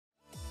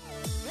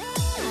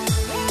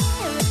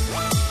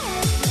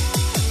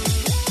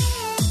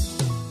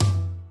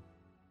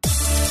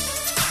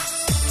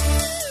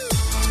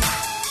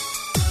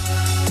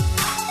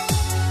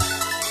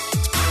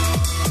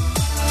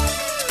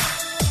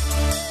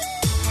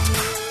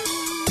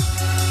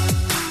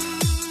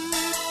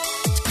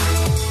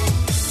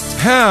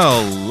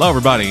Hello,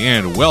 everybody,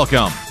 and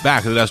welcome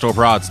back to the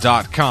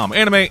DestroProds.com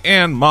anime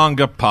and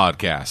manga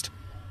podcast.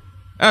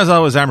 As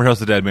always, I'm your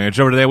host, the Dead Man.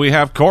 Over today, we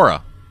have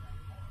Cora.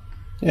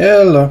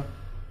 Hello.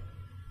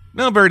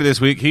 No Birdie this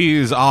week.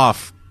 He's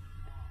off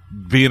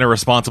being a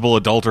responsible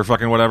adult or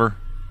fucking whatever.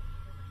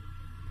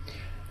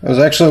 I was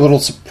actually a little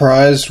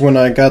surprised when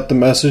I got the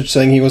message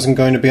saying he wasn't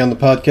going to be on the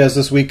podcast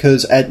this week,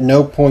 because at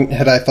no point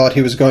had I thought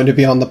he was going to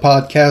be on the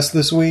podcast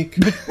this week.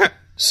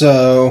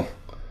 So,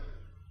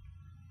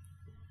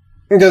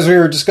 because we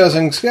were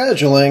discussing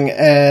scheduling,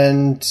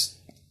 and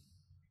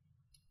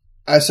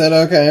I said,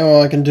 okay,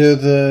 well, I can do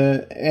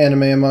the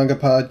anime and manga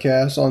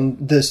podcast on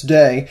this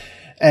day.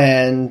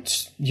 And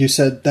you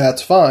said,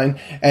 that's fine.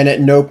 And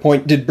at no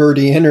point did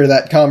Birdie enter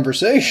that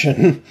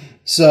conversation.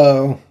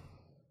 So,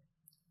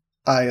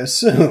 I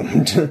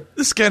assumed.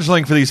 The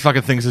scheduling for these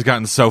fucking things has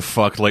gotten so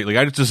fucked lately.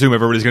 I just assume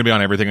everybody's going to be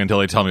on everything until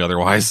they tell me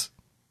otherwise.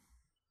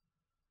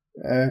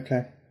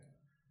 Okay.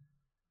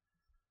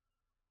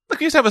 Look,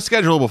 we used to have a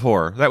schedule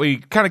before that we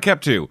kind of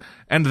kept to.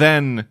 And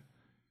then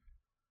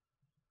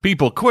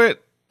people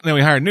quit. And then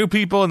we hired new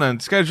people. And then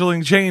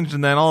scheduling changed.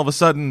 And then all of a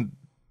sudden,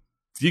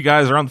 you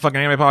guys are on the fucking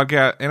anime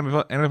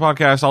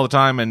podcast all the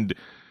time. And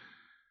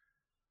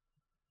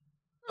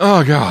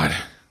oh, God.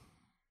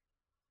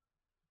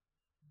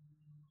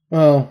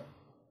 Well,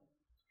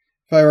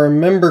 if I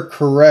remember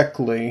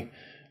correctly,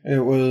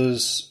 it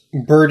was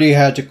Birdie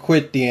had to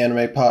quit the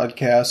anime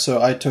podcast,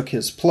 so I took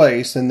his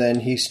place, and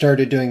then he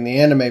started doing the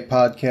anime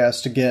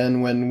podcast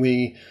again when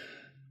we,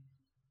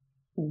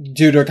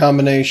 due to a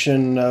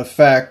combination of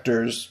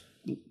factors,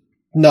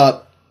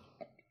 not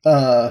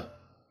the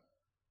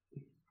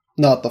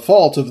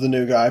fault of the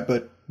new guy,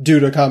 but due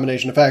to a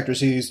combination of factors,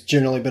 he's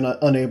generally been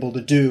unable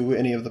to do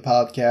any of the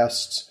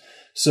podcasts,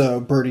 so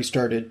Birdie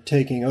started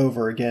taking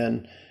over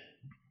again.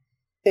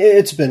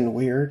 It's been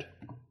weird.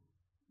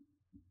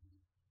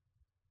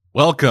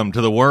 Welcome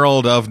to the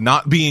world of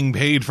not being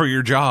paid for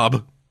your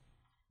job.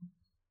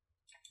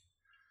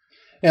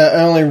 Yeah,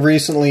 I only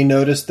recently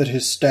noticed that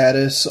his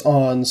status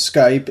on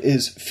Skype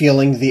is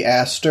feeling the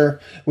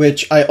Aster,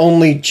 which I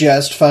only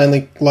just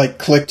finally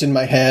clicked in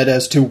my head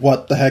as to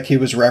what the heck he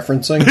was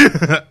referencing.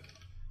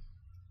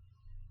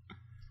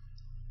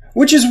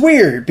 Which is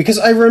weird, because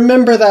I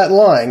remember that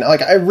line. I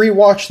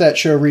rewatched that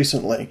show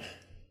recently.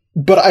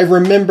 But I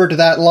remembered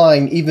that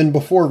line even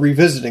before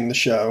revisiting the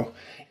show.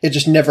 It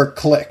just never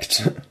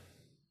clicked.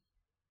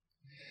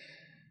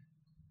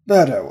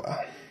 But oh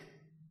well.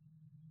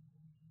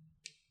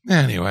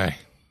 Anyway.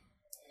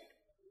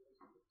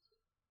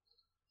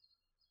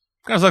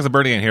 Kind of sucks that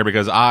Birdie ain't here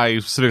because I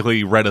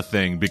specifically read a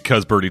thing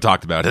because Birdie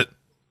talked about it.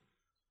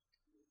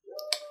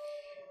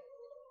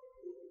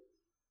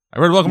 I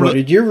read What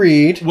did you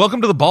read?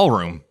 Welcome to the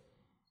Ballroom.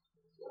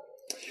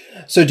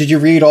 So did you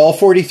read all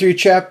 43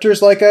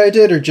 chapters like I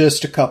did, or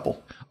just a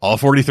couple? All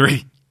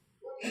 43.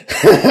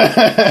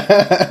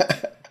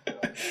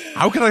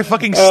 How can I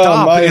fucking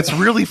stop? It's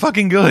really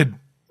fucking good.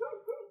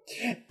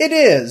 It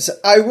is.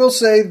 I will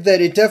say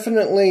that it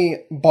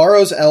definitely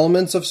borrows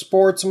elements of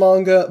sports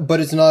manga, but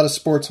it's not a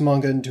sports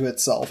manga into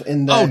itself.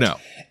 In that, oh, no.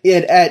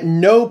 It at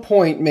no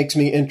point makes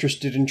me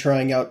interested in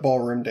trying out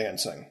ballroom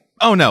dancing.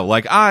 Oh, no.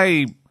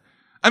 I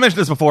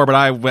mentioned this before, but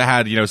I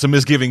had, some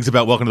misgivings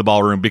about Welcome to the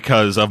Ballroom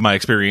because of my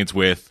experience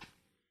with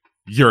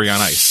Yuri on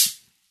Ice.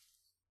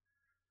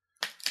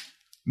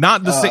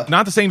 Not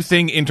the same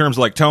thing in terms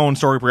of tone,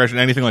 story progression,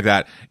 anything like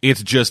that.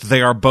 It's just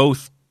they are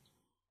both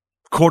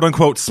quote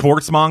unquote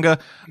sports manga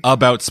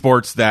about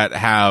sports that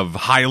have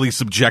highly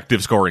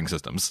subjective scoring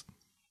systems.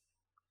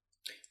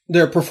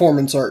 They're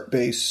performance art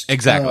based.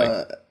 Exactly.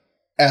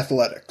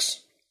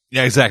 Athletics.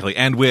 Yeah, exactly.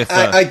 And with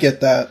I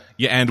get that.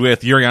 Yeah, and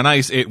with Yuri on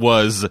Ice, it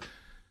was.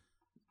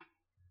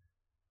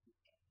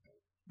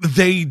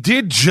 They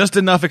did just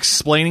enough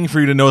explaining for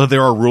you to know that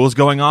there are rules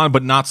going on,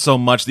 but not so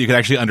much that you could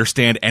actually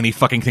understand any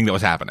fucking thing that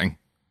was happening.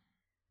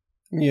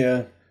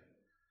 Yeah.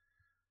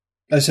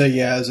 I say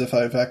yeah as if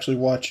I've actually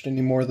watched any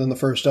more than the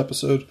first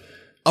episode.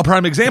 A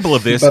prime example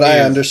of this but I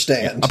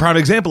understand. A prime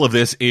example of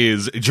this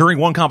is during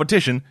one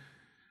competition,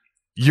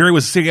 Yuri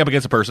was sitting up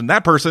against a person.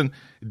 That person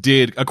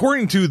did,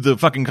 according to the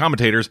fucking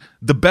commentators,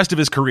 the best of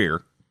his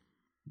career.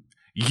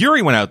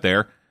 Yuri went out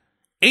there,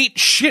 ate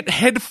shit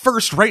head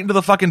first right into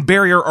the fucking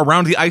barrier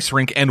around the ice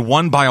rink and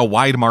won by a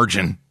wide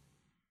margin.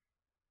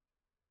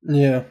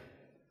 Yeah.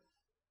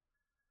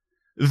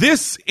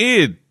 This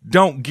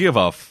don't give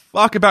a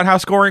fuck about how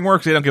scoring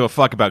works. They don't give a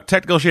fuck about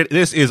technical shit.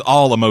 This is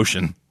all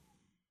emotion.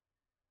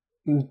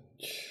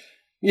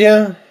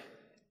 Yeah.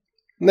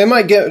 They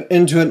might get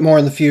into it more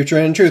in the future,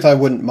 and in truth, I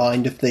wouldn't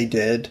mind if they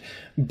did,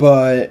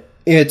 but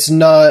it's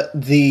not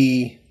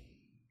the...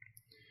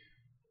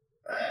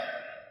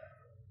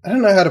 I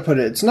don't know how to put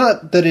it. It's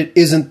not that it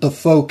isn't the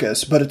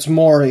focus, but it's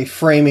more a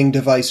framing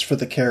device for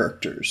the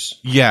characters.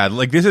 Yeah,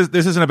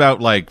 this isn't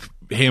about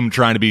him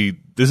trying to be.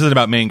 This isn't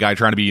about main guy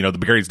trying to be the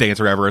greatest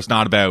dancer ever. It's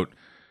not about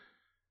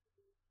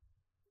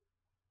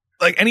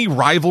any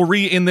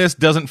rivalry in this.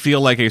 Doesn't feel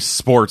like a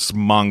sports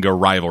manga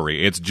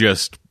rivalry. It's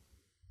just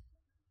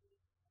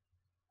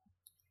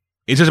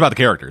It's just about the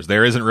characters.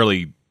 There isn't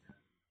really...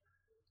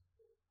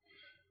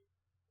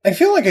 I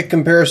feel like a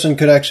comparison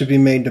could actually be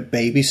made to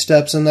Baby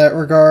Steps in that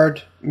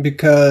regard,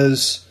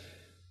 because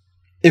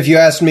if you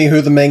ask me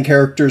who the main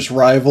character's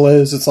rival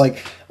is, it's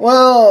like,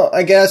 well,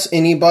 I guess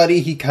anybody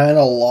he kind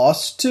of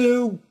lost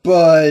to,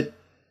 but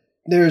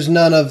there's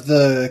none of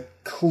the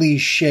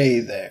cliche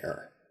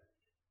there.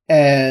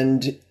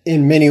 And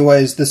in many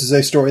ways, this is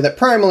a story that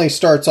primarily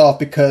starts off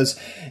because,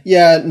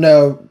 yeah,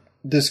 no,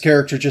 this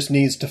character just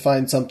needs to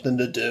find something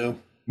to do.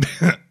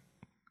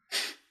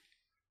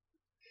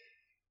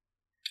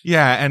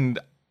 Yeah, and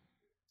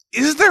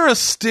is there a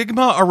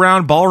stigma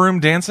around ballroom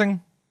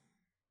dancing?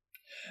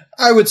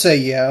 I would say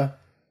yeah.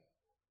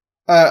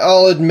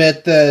 I'll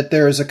admit that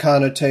there is a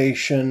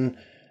connotation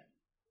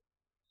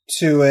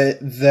to it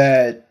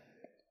that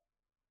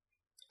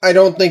I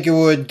don't think it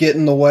would get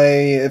in the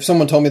way. If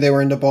someone told me they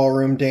were into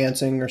ballroom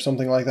dancing or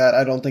something like that,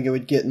 I don't think it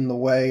would get in the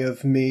way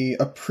of me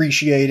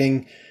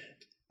appreciating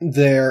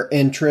their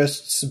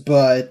interests,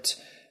 but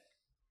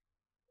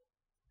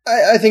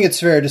I think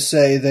it's fair to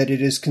say that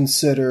it is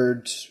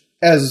considered,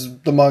 as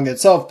the manga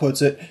itself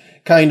puts it,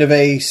 kind of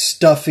a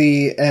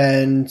stuffy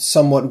and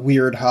somewhat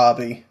weird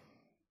hobby.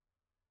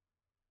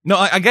 No,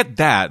 I get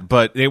that,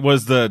 but it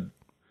was it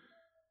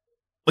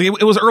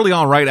was early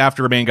on, right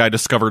after a main guy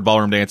discovered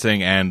ballroom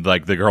dancing, and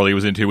like the girl he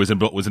was into was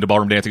into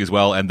ballroom dancing as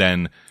well, and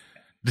then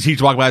the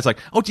teacher walked by, it's like,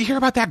 oh, do you hear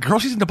about that girl?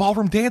 She's into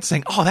ballroom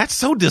dancing. Oh, that's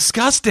so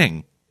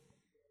disgusting.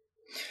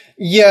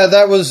 Yeah,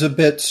 that was a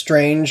bit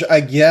strange, I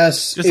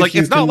guess. Just like,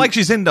 it's not like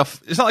she's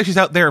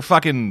out there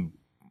fucking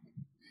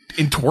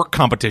in twerk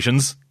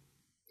competitions.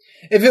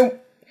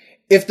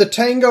 If the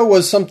tango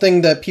was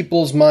something that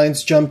people's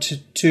minds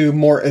jumped to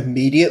more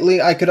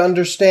immediately, I could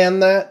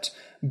understand that.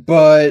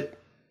 But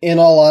in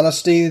all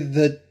honesty,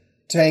 the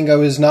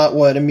tango is not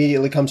what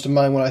immediately comes to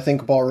mind when I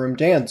think ballroom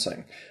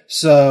dancing.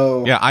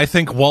 So yeah, I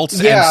think waltz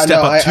and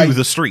step up to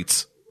the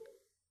streets.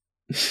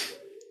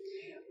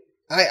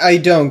 I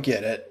don't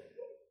get it.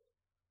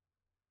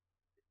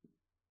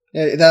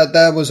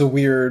 That was a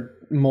weird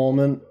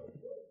moment.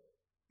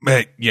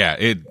 Yeah,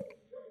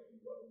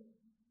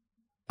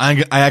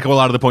 I echo a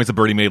lot of the points that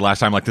Birdie made last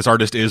time. Like, this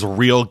artist is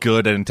real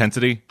good at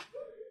intensity.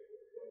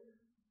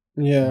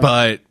 Yeah.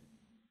 But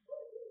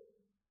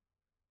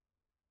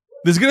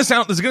this is gonna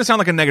sound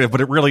like a negative,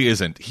 but it really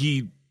isn't.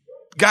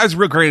 Guy's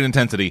real great at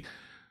intensity.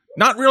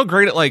 Not real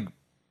great at, like,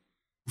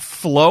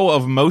 flow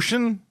of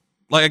motion.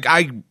 Like,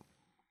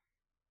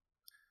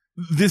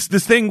 This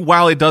thing,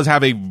 while it does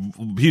have a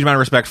huge amount of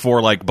respect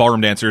for, like,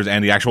 ballroom dancers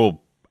and the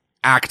actual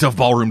act of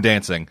ballroom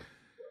dancing,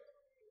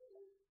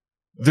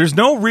 there's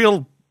no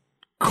real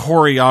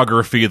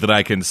choreography that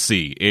I can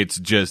see. It's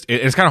just,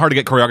 it's kind of hard to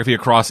get choreography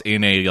across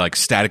in a, like,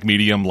 static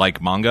medium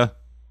like manga.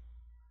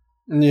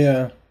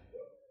 Yeah.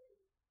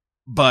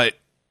 But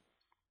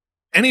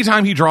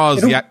anytime he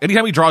draws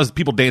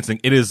people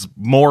dancing, it is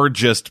more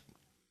just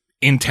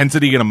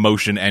intensity and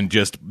emotion, and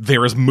just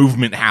there is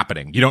movement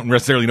happening. You don't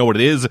necessarily know what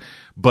it is,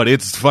 but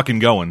it's fucking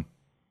going.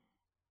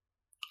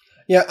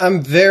 Yeah,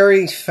 I'm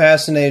very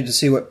fascinated to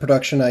see what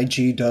Production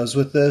IG does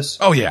with this.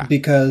 Oh, yeah.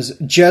 Because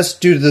just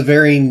due to the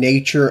very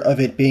nature of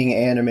it being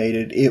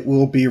animated, it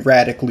will be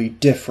radically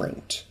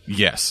different.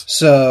 Yes.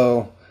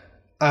 So,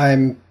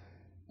 I'm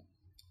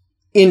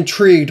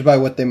intrigued by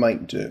what they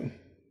might do.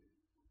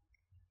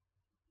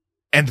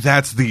 And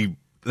that's the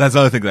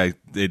other thing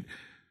that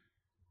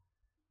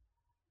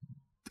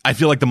I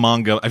feel like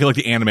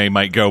the anime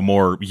might go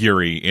more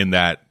Yuri in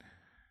that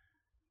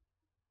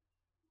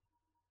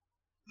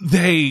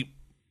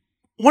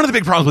one of the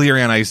big problems with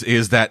Yuri on Ice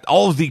is that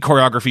all of the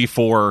choreography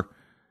for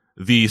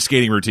the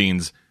skating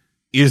routines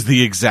is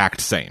the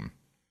exact same.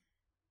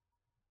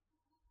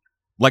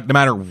 Like, no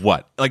matter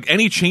what. Like,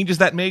 any changes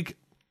that make,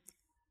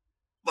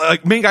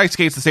 like, main guy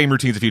skates the same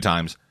routines a few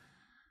times.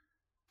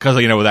 Because,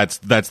 you know, that's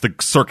the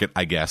circuit,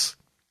 I guess.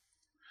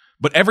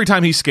 But every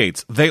time he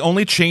skates, they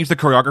only change the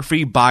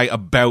choreography by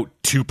about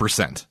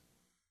 2%.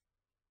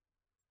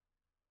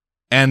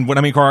 And when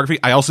I mean choreography,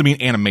 I also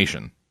mean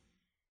animation.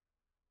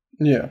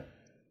 Yeah.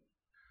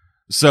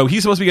 So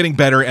he's supposed to be getting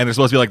better, and there's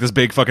supposed to be like this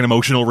big fucking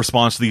emotional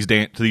response to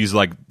these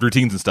like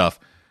routines and stuff.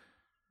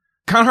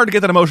 Kind of hard to get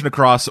that emotion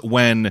across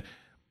when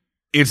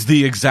it's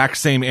the exact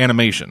same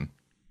animation.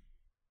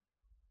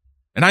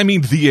 And I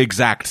mean the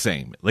exact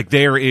same. Like,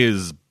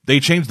 they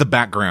change the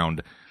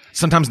background.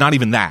 Sometimes not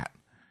even that.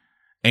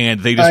 And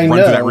they just run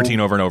through that routine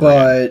over and over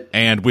again.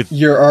 And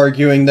you're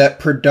arguing that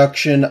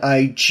Production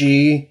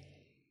IG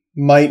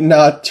might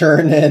not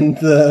turn in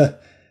the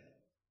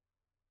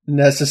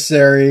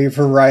necessary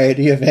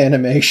variety of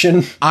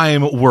animation.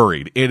 I'm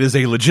worried. It is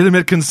a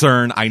legitimate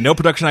concern. I know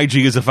Production IG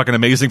is a fucking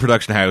amazing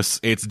production house.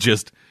 It's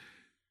just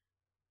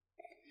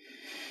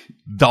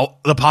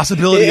the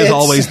possibility is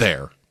always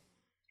there.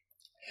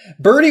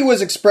 Birdie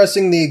was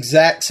expressing the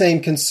exact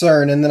same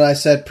concern, and then I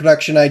said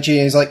Production IG,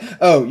 and he's like,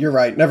 oh, you're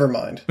right, never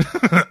mind.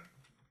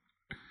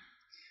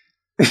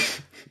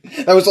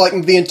 That was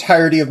like the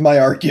entirety of my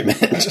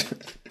argument.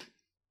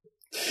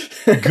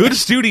 Good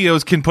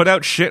studios can put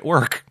out shit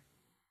work.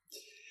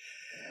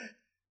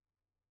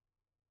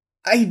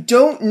 I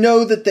don't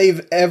know that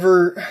they've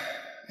ever...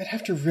 I'd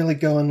have to really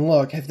go and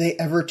look. Have they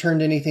ever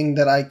turned anything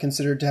that I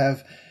consider to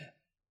have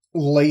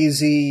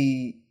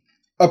lazy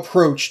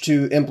approach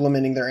to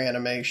implementing their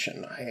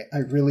animation? I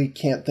really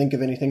can't think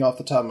of anything off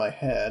the top of my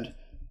head.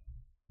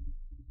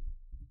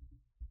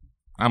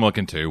 I'm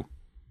looking too.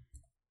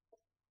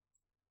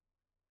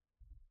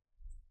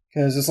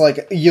 Because it's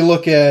like, you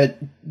look at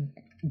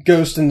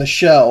Ghost in the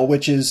Shell,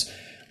 which is,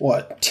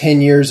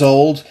 10 years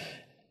old?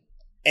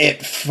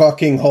 It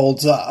fucking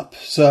holds up.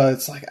 So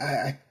it's like,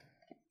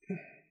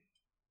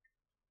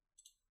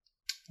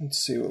 let's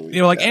see what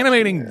we like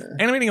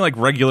animating like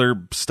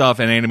regular stuff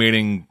and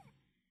animating,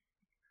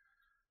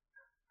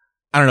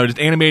 I don't know, just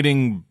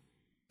animating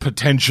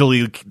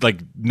potentially like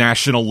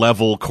national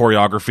level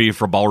choreography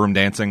for ballroom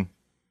dancing.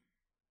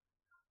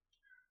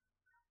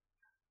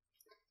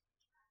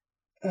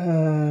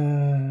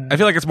 I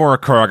feel like it's more a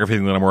choreography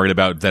thing that I'm worried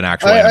about than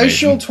actual animation.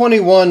 Shield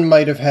 21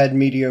 might have had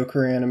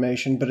mediocre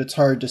animation, but it's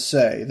hard to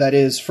say. That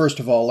is,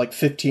 first of all, like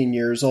 15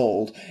 years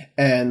old,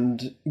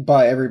 and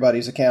by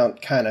everybody's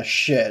account, kind of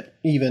shit.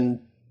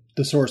 Even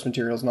the source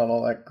material's not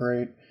all that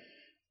great.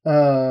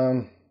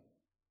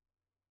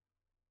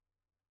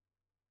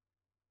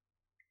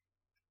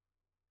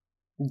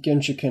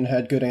 Genshiken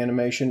had good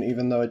animation,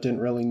 even though it didn't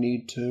really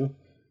need to.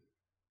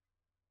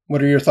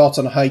 What are your thoughts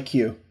on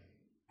Haikyuu?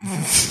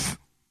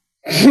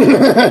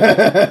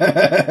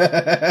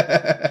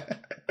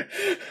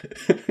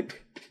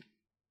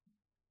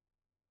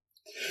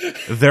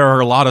 There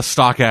are a lot of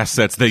stock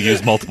assets they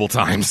use multiple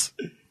times.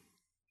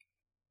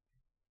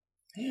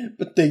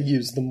 But they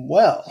use them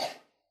well.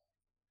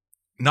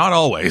 Not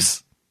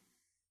always.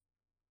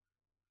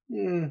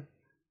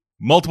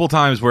 Multiple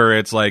times where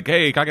it's like,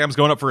 hey, Kageyama's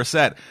going up for a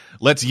set.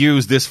 Let's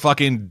use this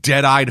fucking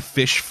dead-eyed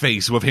fish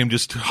face with him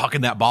just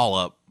hucking that ball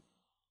up.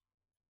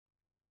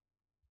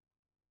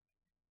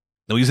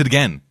 They'll use it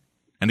again,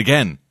 and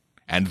again,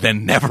 and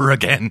then never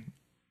again.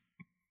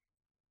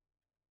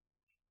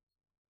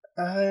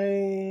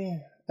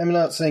 I am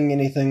not saying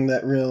anything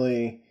that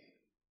really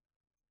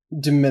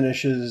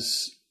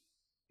diminishes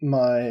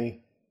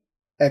my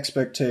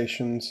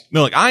expectations.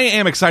 No, like, I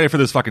am excited for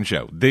this fucking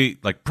show. They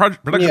like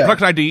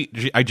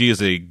Production IG is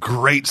a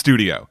great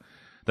studio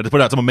that has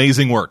put out some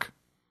amazing work.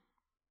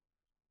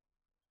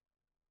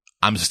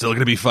 I'm still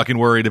going to be fucking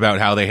worried about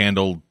how they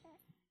handle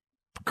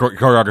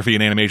choreography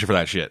and animation for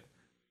that shit.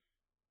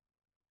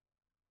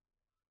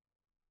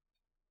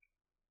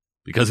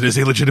 Because it is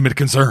a legitimate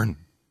concern.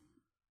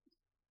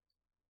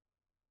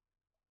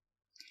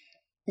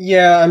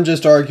 Yeah, I'm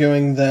just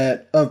arguing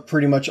that of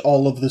pretty much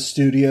all of the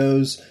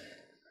studios,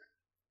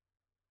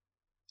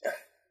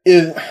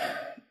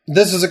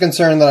 this is a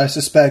concern that I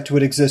suspect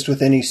would exist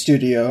with any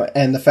studio,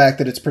 and the fact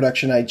that it's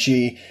Production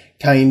IG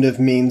kind of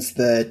means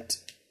that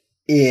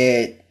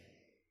it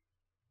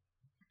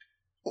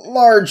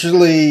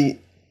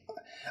largely...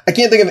 I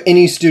can't think of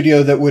any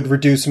studio that would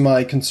reduce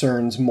my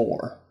concerns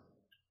more.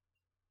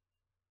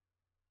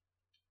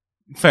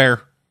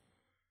 Fair.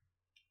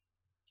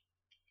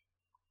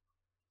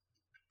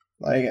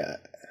 Like,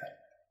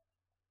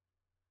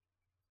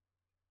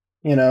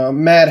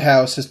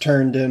 Madhouse has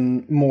turned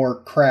in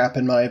more crap,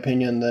 in my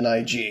opinion, than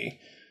IG.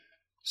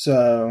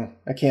 So,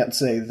 I can't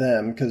say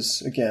them,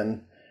 because,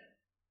 again,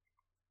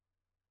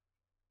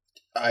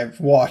 I've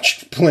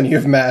watched plenty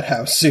of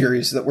Madhouse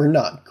series that were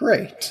not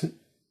great.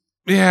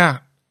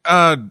 Yeah.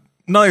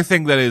 Another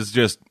thing that is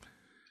just...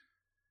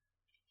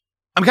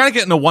 I'm kind of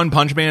getting a One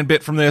Punch Man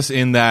bit from this,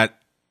 in that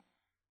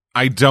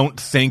I don't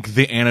think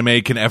the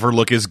anime can ever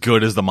look as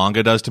good as the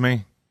manga does to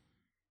me.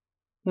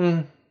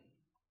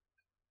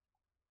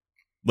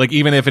 Like,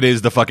 even if it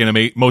is the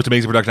fucking most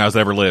amazing production house that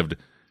ever lived,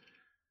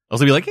 I'll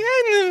still be like,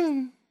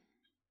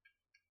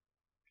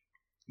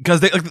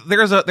 because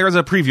there's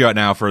a preview out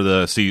now for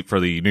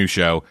the new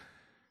show,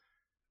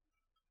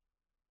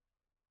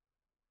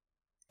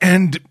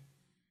 and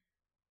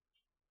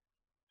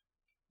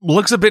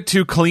looks a bit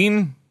too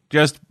clean.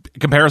 Just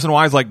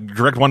comparison-wise, like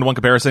direct one-to-one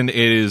comparison, it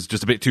is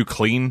just a bit too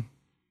clean.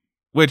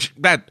 Which,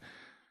 I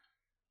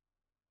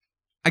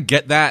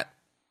get that.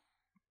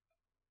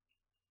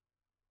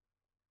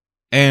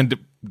 And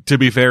to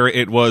be fair,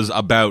 it was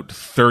about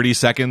 30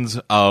 seconds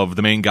of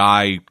the main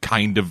guy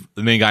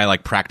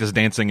like practice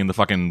dancing in the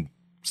fucking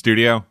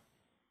studio.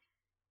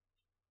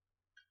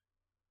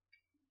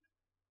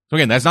 So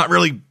again, that's not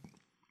really...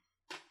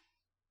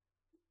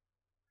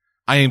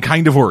 I am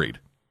kind of worried.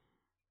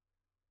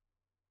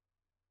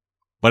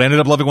 But I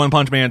ended up loving One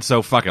Punch Man,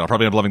 so fuck it. I'll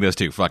probably end up loving this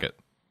too. Fuck it.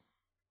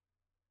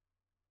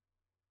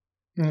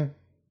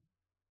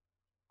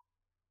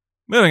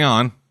 Moving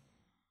on.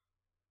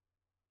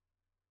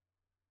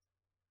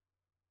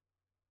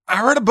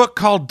 I read a book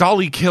called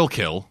Dolly Kill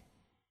Kill.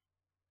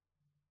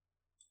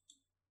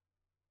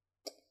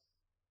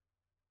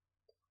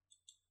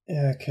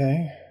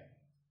 Okay.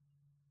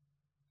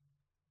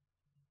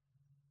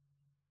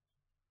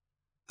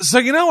 So,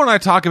 when I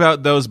talk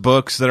about those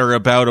books that are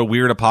about a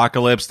weird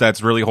apocalypse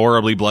that's really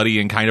horribly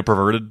bloody and kind of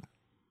perverted?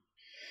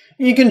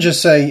 You can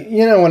just say,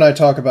 when I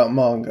talk about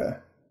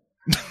manga.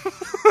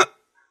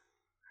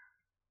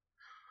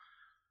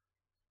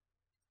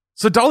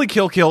 So Dolly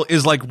Kill Kill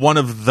is like one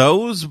of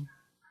those,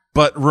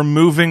 but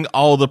removing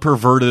all the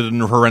perverted and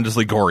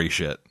horrendously gory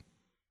shit.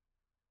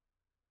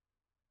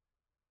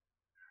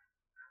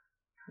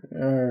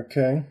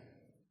 Okay.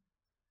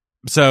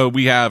 So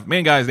we have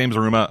main guy's name is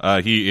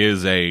Aruma.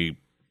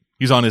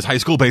 He's on his high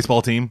school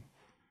baseball team,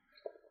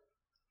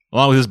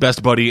 along with his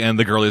best buddy and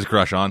the girl he's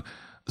crush on.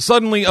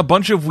 Suddenly, a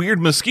bunch of weird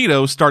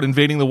mosquitoes start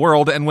invading the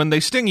world, and when they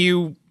sting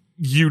you,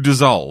 you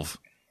dissolve.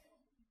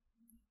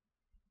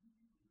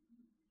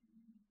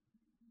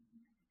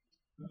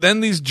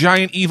 Then these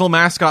giant evil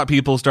mascot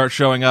people start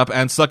showing up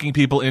and sucking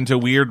people into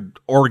weird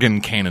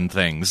organ cannon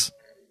things.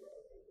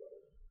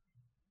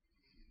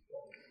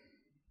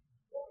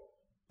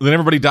 Then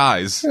everybody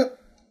dies.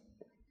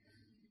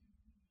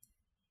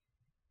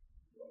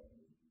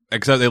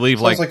 Except they leave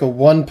Sounds like a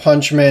One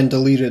Punch Man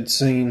deleted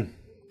scene.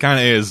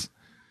 Kind of is.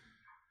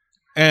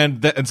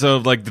 And so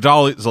like the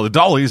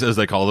dollies, as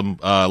they call them,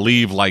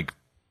 leave like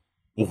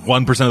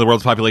 1% of the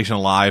world's population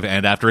alive,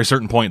 and after a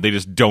certain point, they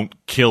just don't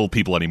kill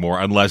people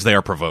anymore unless they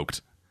are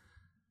provoked.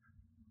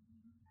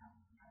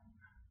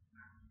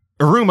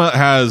 Aruma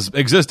has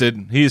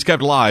existed. He is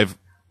kept alive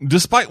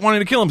despite wanting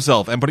to kill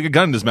himself and putting a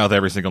gun in his mouth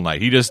every single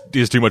night. He just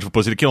is too much of a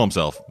pussy to kill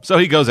himself. So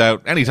he goes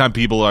out. Anytime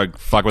people are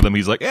fuck with him,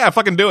 he's like, yeah,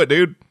 fucking do it,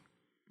 dude.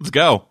 Let's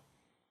go.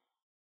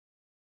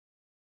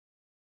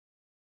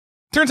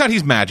 Turns out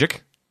he's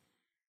magic.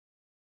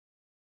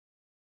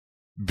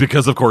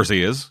 Because of course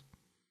he is.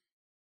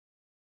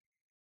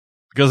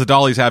 Because the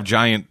dollies have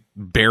giant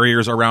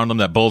barriers around them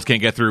that bulls can't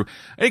get through.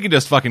 And he can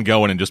just fucking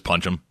go in and just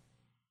punch them.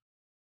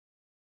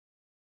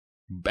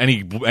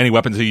 Any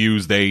weapons he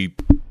use, they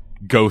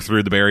go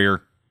through the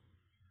barrier.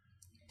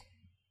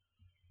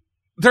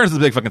 There's the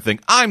big fucking thing.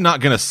 I'm not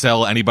going to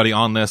sell anybody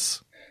on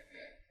this.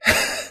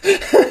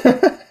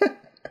 I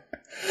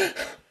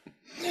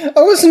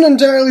wasn't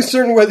entirely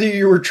certain whether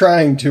you were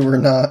trying to or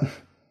not.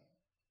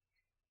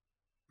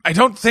 I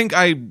don't think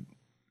I'm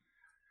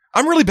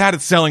really bad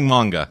at selling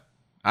manga.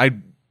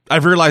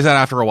 I've realized that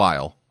after a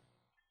while.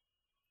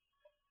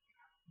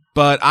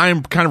 But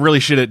I'm kind of really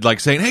shit at like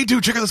saying, hey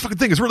dude, check out this fucking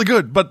thing, it's really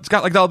good, but it's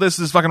got like all this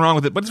is fucking wrong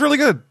with it, but it's really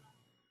good.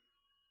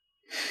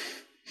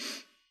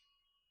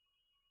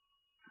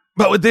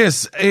 But with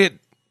this, it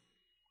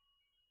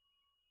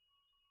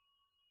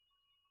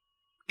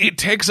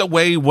takes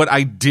away what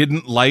I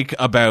didn't like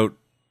about...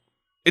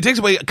 It takes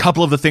away a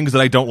couple of the things that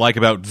I don't like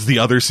about the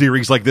other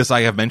series like this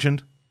I have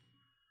mentioned.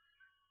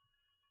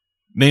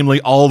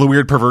 Namely, all the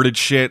weird perverted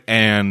shit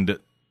and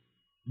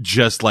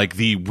just like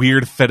the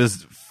weird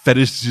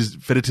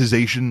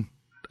fetishization.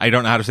 I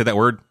don't know how to say that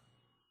word.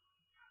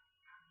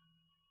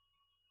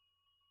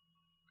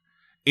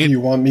 Do you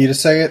want me to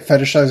say it?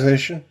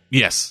 Fetishization?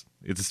 Yes.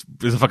 It's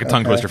a fucking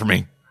tongue twister for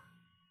me.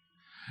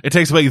 It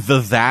takes away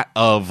that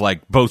of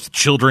like both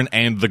children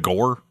and the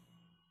gore.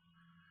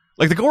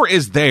 Like the gore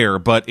is there,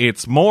 but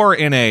it's more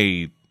in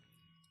a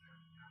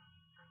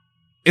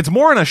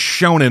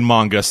shonen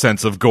manga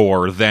sense of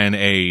gore than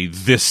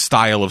this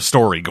style of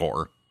story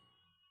gore.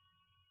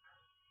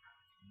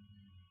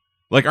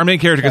 Like our main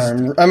character gets...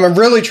 I'm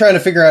really trying to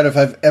figure out if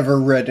I've ever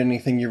read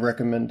anything you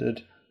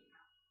recommended.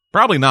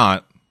 Probably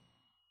not.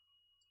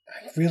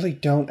 I really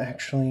don't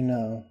actually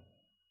know.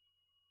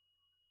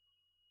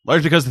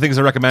 Largely because the things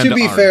I recommend To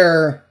be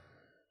fair,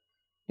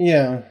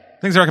 yeah.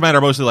 Things I recommend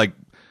are mostly like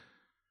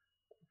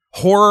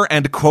horror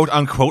and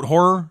quote-unquote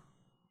horror.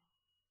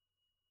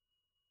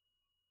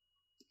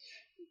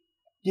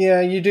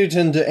 Yeah, you do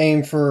tend to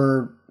aim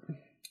for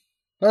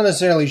not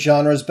necessarily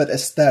genres, but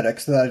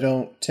aesthetics that I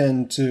don't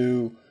tend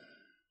to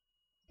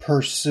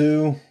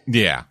pursue.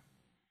 Yeah.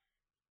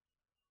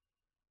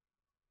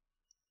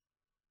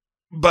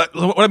 But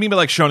what I mean by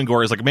like shonen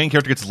gore is like a main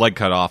character gets his leg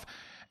cut off,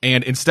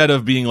 and instead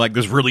of being like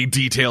this really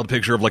detailed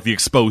picture of like the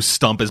exposed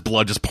stump as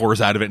blood just pours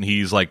out of it and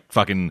he's like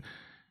fucking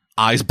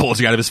eyes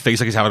bulging out of his face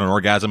like he's having an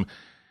orgasm,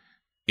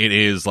 it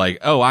is like,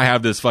 oh, I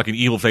have this fucking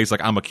evil face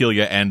like I'm gonna kill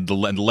you, and the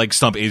leg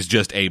stump is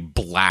just a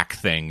black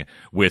thing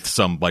with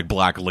some like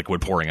black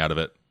liquid pouring out of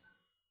it.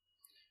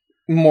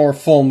 More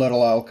Full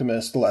Metal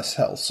Alchemist, less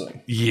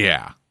Hellsing.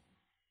 Yeah.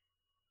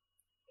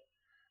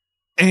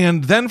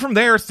 And then from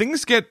there,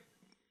 things get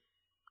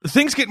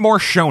more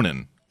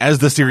shonen as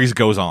the series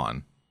goes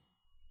on.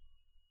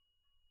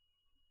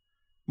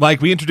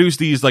 Like we introduce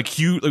these like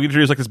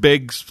this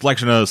big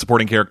selection of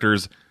supporting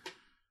characters.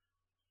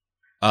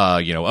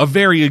 Of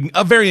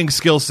varying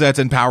skill sets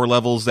and power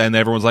levels, and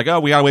everyone's like, oh,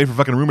 we gotta wait for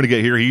fucking Aruma to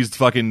get here. He's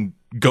fucking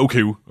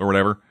Goku or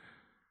whatever.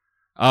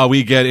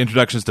 We get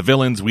introductions to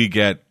villains.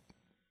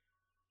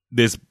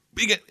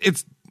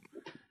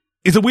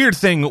 It's a weird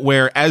thing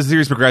where as the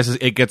series progresses,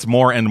 it gets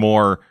more and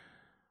more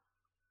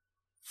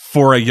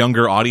for a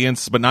younger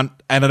audience, but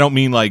not, and I don't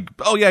mean like,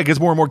 oh yeah, it gets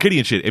more and more kiddie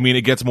and shit. I mean,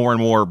 it gets more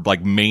and more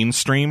like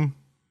mainstream.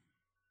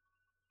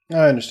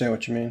 I understand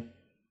what you mean.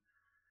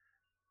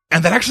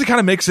 And that actually kind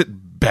of makes it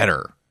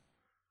better.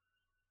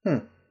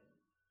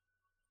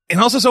 And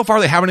also, so far,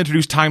 they haven't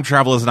introduced time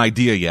travel as an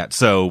idea yet.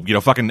 So,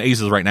 fucking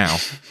aces right now.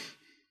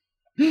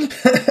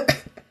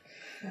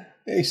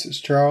 Aces,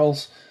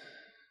 Charles.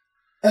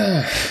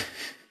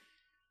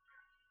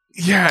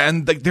 Yeah,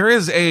 and like there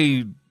is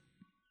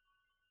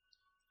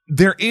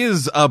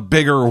a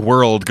bigger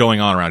world going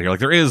on around here. Like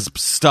there is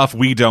stuff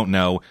we don't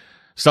know,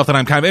 stuff that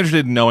I'm kind of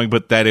interested in knowing,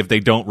 but that if they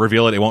don't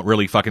reveal it, it won't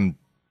really fucking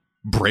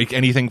break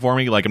anything for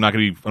me. Like I'm not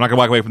gonna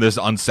walk away from this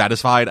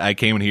unsatisfied. I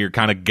came into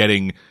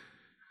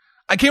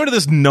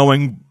this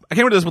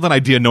with an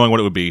idea, knowing what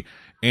it would be,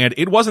 and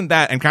it wasn't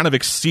that, and kind of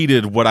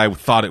exceeded what I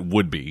thought it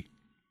would be.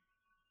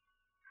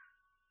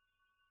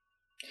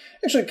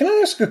 Actually, can I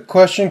ask a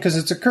question? Because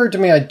it's occurred to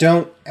me I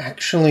don't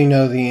actually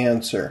know the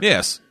answer.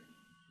 Yes.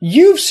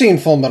 You've seen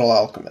Full Metal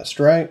Alchemist,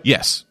 right?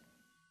 Yes.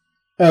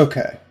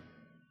 Okay.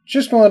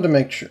 Just wanted to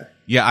make sure.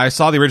 Yeah, I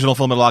saw the original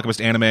Full Metal Alchemist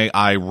anime,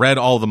 I read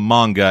all the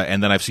manga,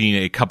 and then I've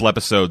seen a couple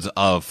episodes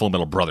of Full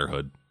Metal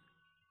Brotherhood.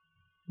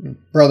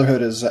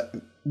 Brotherhood is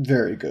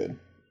very good.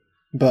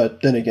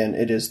 But then again,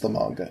 it is the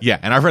manga. Yeah,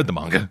 and I've read the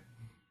manga.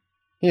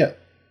 Yeah.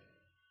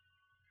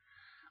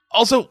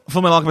 Also,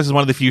 Full Metal Alchemist is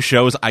one of the few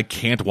shows I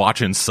can't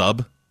watch in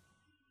sub.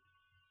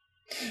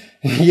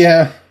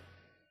 Yeah.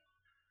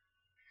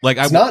 Like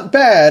it's not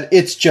bad,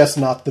 it's just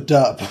not the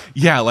dub.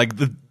 Yeah, like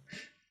that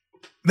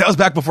was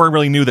back before I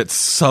really knew that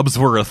subs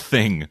were a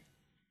thing.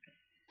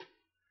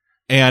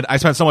 And I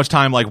spent so much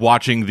time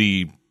watching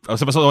the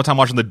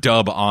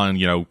dub on,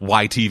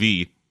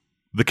 YTV,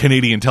 the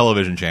Canadian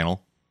television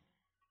channel,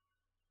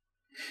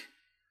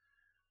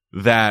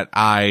 that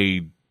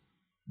I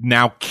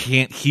now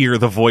can't hear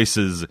the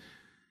voices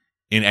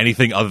in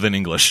anything other than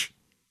English.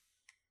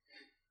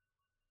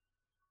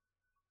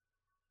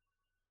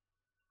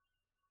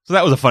 So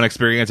that was a fun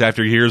experience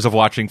after years of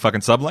watching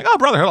fucking sub. I'm like, oh,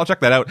 Brotherhood, I'll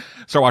check that out.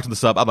 Start watching the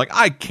sub. I'm like,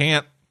 I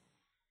can't.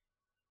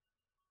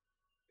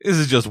 This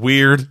is just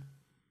weird.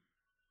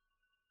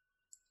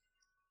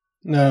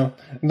 No.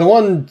 The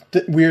one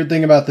weird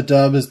thing about the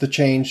dub is the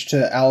change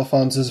to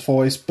Alphonse's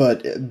voice,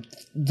 but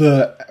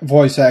the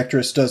voice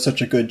actress does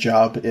such a good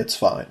job, it's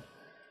fine.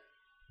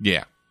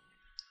 Yeah.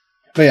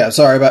 But yeah,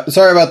 sorry about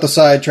the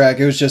sidetrack.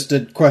 It was just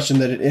a question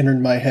that had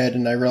entered my head,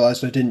 and I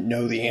realized I didn't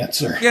know the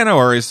answer. Yeah, no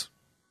worries.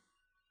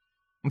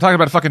 I'm talking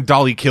about fucking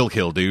Dolly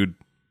Kill, dude.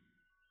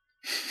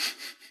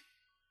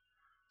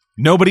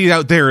 Nobody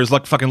out there is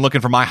fucking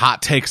looking for my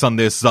hot takes on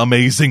this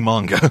amazing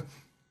manga.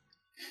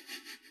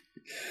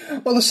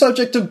 Well, the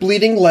subject of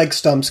bleeding leg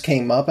stumps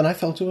came up, and I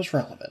felt it was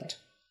relevant.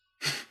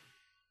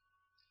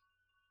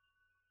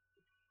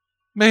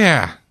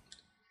 Yeah.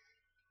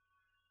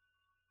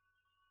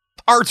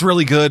 Art's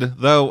really good,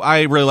 though.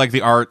 I really like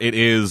the art. It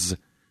is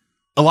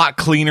a lot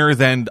cleaner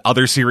than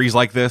other series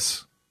like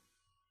this.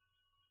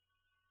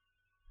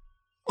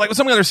 Like with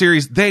some of the other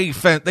series, they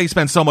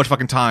spend so much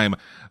fucking time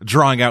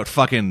drawing out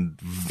fucking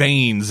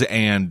veins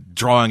and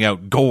drawing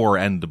out gore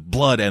and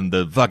blood and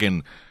the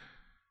fucking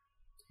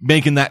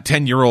making that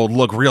 10-year-old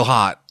look real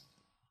hot.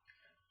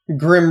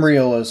 Grim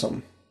realism.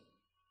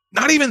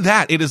 Not even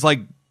that. It is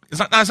it's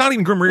not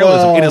even grim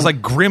realism. Well, it is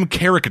grim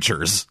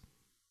caricatures.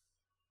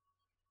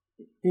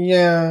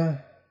 Yeah,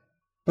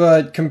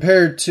 but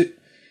compared to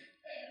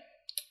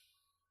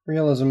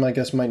realism, I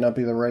guess might not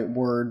be the right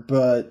word,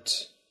 but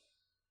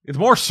it's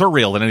more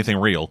surreal than anything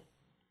real.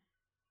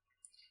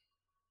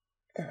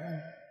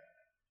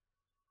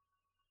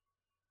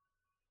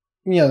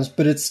 Yes,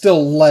 but it's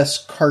still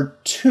less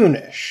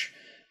cartoonish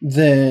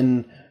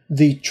than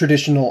the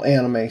traditional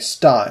anime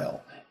style.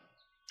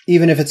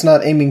 Even if it's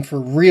not aiming for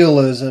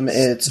realism,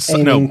 it's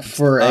aiming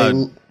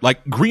for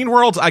like Green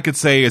Worlds, I could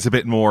say is a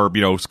bit more,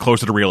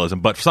 closer to realism.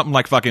 But for something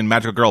like fucking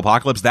Magical Girl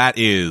Apocalypse, that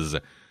is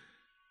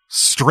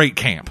straight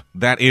camp.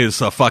 That is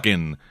a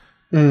fucking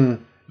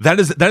that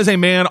is a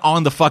man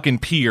on the fucking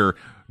pier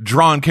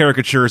drawing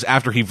caricatures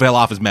after he fell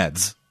off his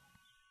meds.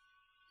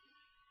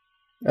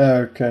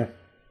 Okay.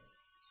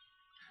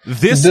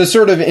 The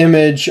sort of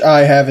image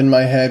I have in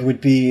my head would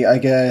be, I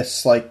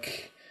guess,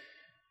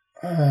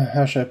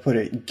 how should I put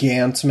it?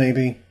 Gantz,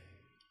 maybe?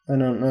 I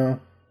don't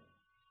know.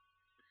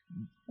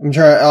 I'm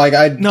trying,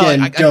 I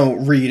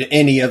don't read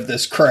any of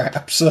this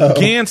crap, so...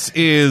 Gantz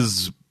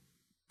is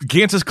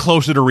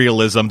closer to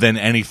realism than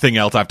anything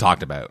else I've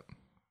talked about.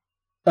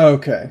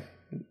 Okay.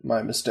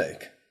 My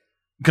mistake.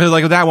 Because,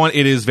 with that one,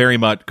 it is very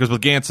much... Because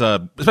with Gantz,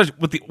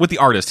 especially with the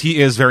artist, he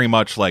is very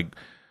much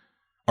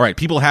all right,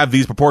 people have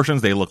these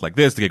proportions, they look like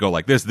this, they go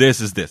like this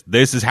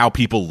is how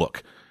people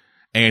look.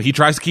 And he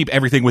tries to keep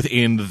everything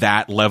within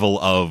that level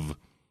of...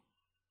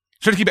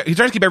 He tries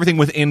to keep everything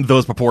within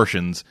those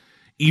proportions,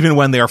 even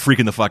when they are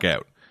freaking the fuck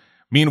out.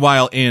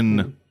 Meanwhile,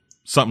 in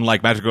something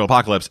like Magical Girl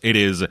Apocalypse, it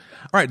is, all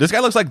right, this guy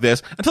looks like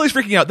this, until he's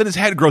freaking out, then his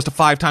head grows to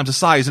 5 times the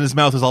size, and his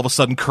mouth is all of a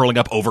sudden curling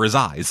up over his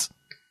eyes.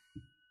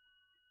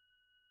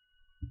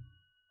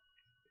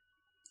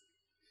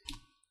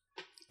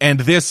 And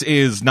this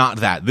is not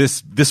that.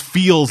 This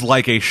feels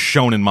like a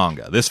shonen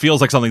manga. This feels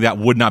like something that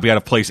would not be out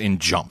of place in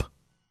Jump.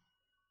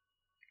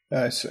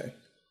 I see.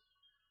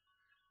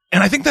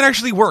 And I think that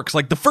actually works.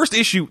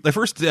 The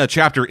first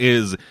chapter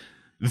is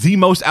the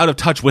most out of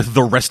touch with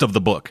the rest of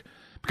the book.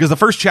 Because the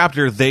first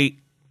chapter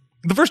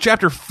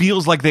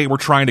feels like they were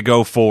trying to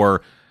go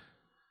for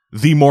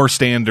the more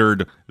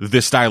standard,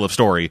 this style of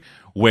story,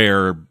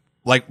 where,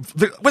 when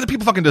the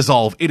people fucking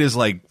dissolve, it is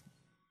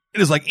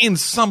It is like in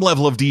some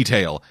level of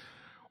detail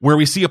where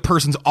we see a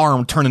person's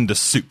arm turn into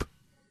soup.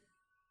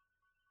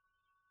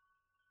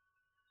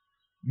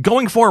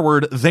 Going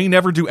forward, they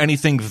never do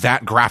anything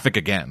that graphic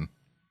again.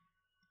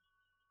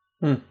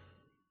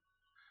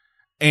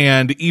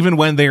 And even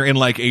when they're in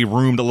like a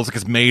room that looks like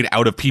it's made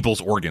out of people's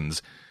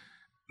organs,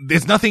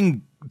 there's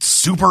nothing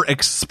super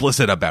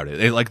explicit about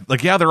it.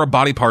 Like yeah, there are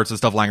body parts and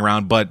stuff lying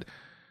around, but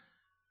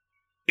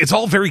it's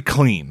all very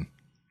clean.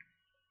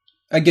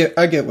 I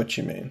get what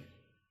you mean.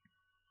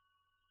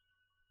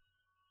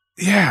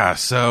 Yeah,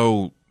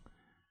 so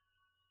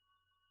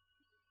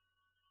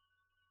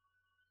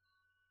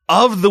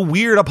of the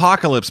weird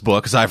apocalypse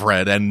books I've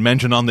read and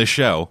mentioned on this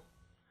show,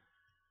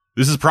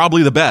 this is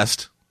probably the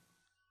best.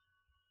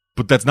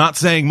 But that's not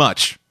saying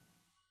much.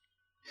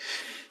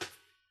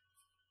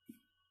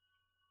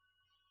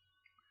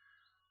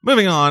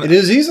 Moving on. It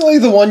is easily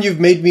the one you've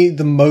made me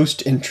the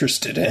most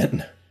interested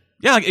in.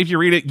 Yeah, like if you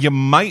read it, you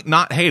might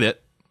not hate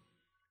it.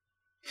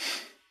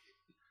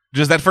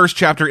 Just that first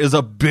chapter is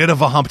a bit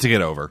of a hump to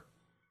get over.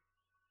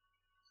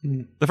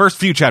 The first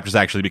few chapters,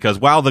 actually, because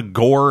while the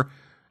gore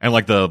and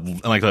like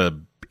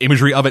the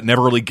imagery of it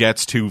never really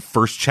gets to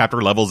first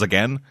chapter levels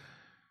again,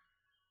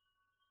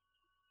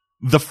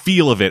 the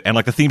feel of it and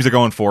like the themes they're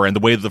going for and the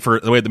way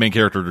the main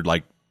character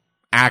like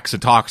acts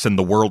and talks in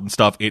the world and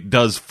stuff, it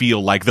does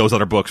feel like those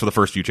other books for the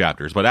first few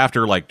chapters. But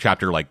after like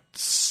chapter like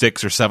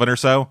 6 or 7 or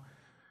so,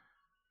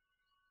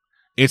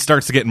 it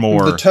starts to get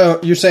more. The tone.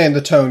 You're saying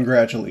the tone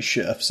gradually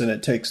shifts, and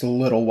it takes a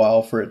little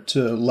while for it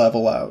to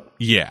level out.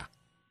 Yeah.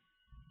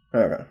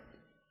 Okay.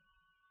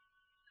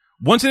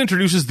 Once it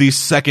introduces the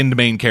second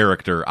main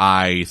character,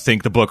 I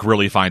think the book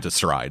really finds its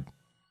stride.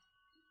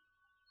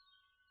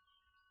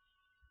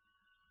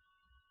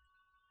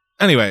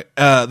 Anyway,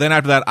 then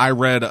after that, I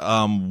read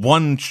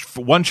one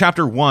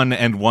chapter 1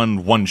 and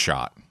one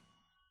shot.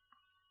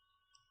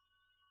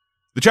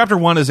 The chapter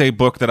 1 is a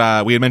book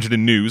that we had mentioned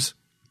in news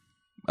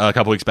a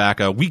couple weeks back.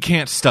 We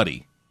Can't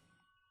Study.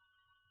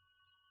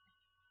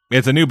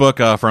 It's a new book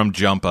from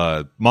Jump.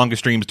 Manga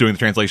Stream's doing the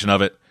translation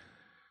of it,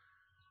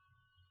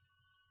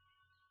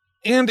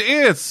 and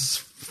it's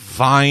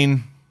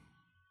fine.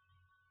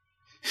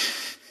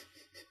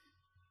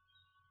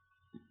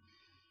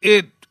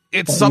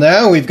 It's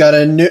now we've got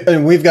a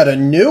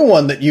new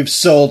one that you've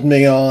sold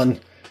me on.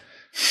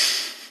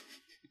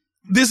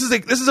 This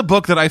is a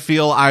book that I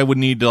feel I would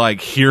need to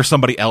like hear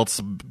somebody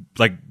else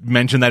like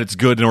mention that it's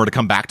good in order to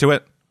come back to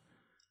it.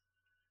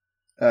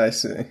 I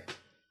see.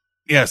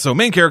 Yeah, so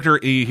main character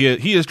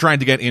he is trying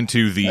to get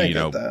into the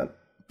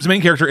his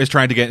main character is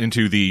trying to get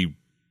into the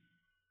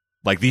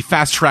like the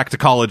fast track to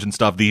college and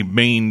stuff, the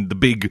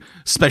big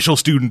special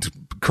student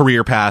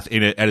career path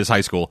at his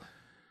high school.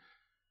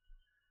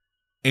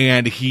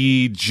 And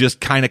he just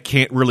kind of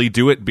can't really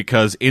do it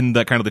because in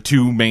the kind of the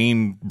two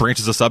main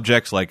branches of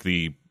subjects, like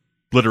the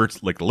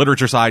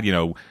literature side,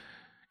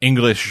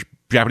 English,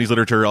 Japanese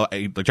literature,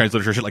 like Chinese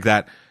literature, shit like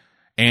that,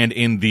 and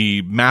in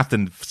the math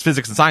and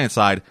physics and science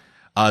side,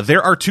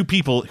 there are two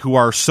people who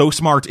are so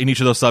smart in each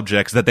of those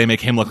subjects that they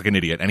make him look like an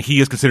idiot, and he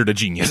is considered a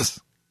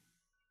genius.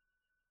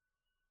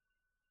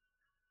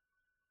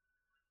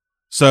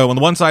 So on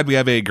the one side, we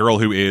have a girl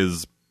who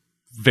is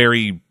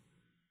very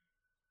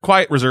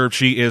quiet, reserved.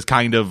 She is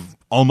kind of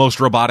almost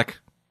robotic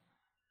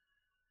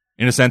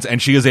in a sense,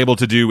 and she is able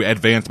to do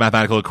advanced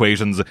mathematical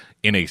equations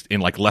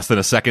in like less than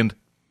a second.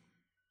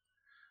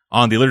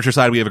 On the literature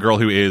side, we have a girl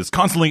who is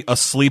constantly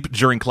asleep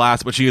during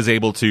class, but she is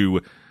able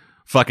to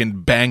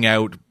fucking bang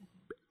out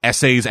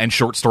essays and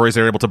short stories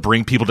that are able to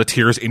bring people to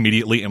tears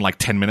immediately in like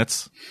 10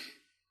 minutes.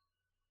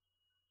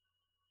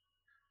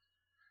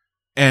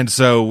 And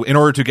so, in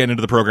order to get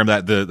into the program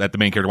that the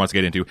main character wants to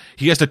get into,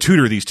 he has to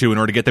tutor these two in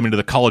order to get them into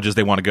the colleges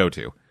they want to go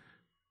to.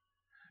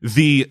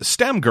 The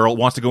STEM girl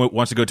wants to go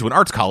to an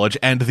arts college,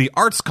 and the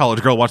arts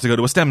college girl wants to go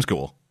to a STEM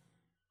school.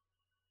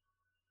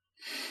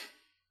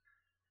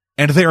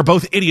 And they are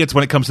both idiots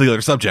when it comes to the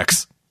other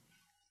subjects.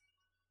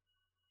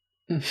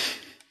 Like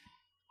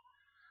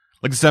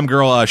the STEM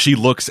girl, she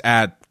reads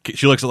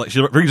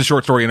a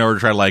short story in order to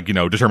try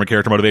to determine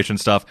character motivation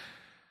and stuff.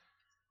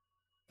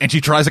 And she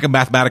tries like a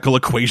mathematical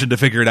equation to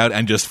figure it out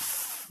and just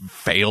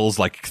fails,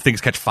 like things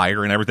catch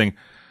fire and everything.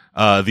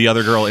 The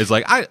other girl is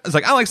like, I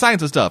like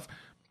science and stuff.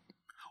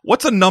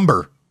 What's a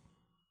number?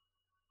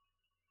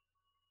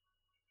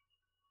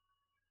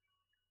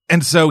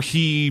 And so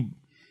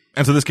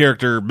this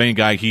character, main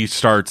guy, he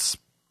starts.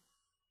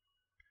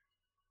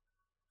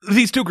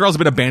 These two girls have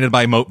been abandoned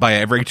by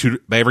every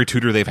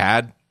tutor they've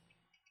had.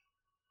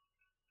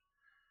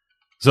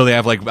 So they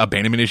have like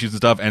abandonment issues and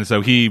stuff, and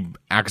so he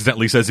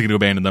accidentally says he's going to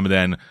abandon them, and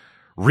then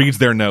reads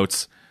their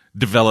notes,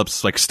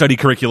 develops like study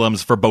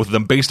curriculums for both of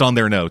them based on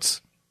their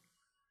notes.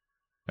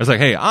 It's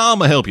like, hey, I'm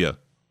gonna help you,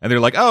 and they're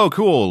like, oh,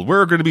 cool,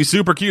 we're going to be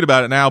super cute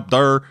about it now,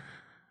 durr.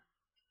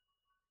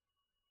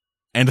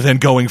 And then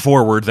going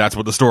forward, that's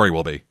what the story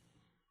will be.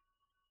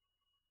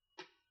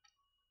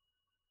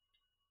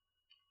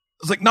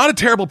 It's like not a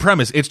terrible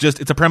premise.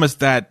 It's a premise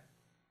that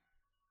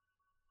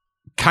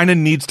kind of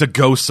needs to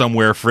go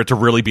somewhere for it to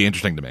really be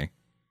interesting to me.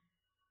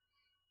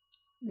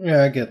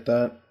 Yeah, I get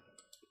that.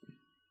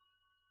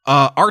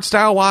 Art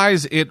style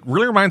wise, it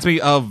really reminds me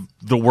of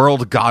The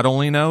World God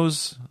Only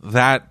Knows,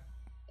 that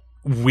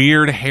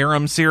weird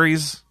harem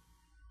series.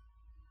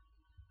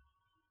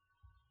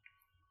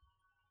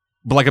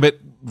 But like a bit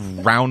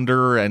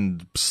rounder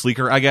and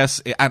sleeker, I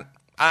guess. I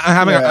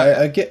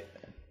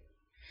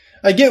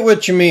get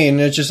what you mean.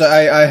 It's just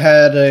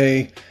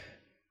I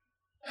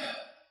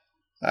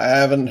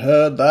haven't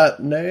heard that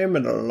name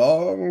in a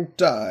long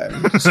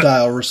time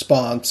style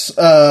response.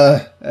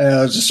 And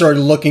I was just sort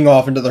of looking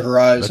off into the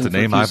horizon. That's a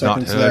name I've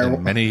not heard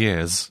in many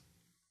years.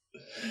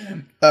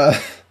 Don't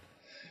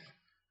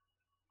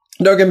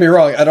get me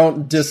wrong, I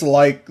don't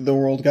dislike The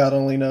World God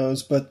Only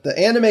Knows, but the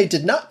anime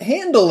did not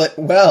handle it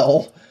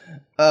well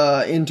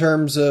in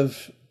terms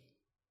of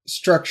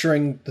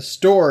structuring the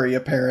story,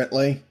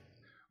 apparently.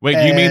 Wait,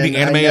 do you mean the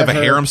anime of a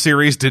harem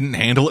series didn't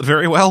handle it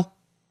very well?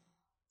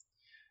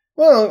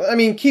 Well, I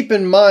mean, keep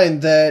in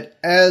mind that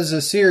as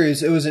a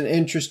series, it was an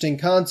interesting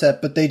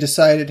concept, but they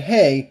decided,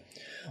 hey,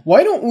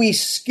 why don't we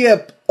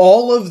skip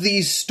all of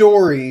these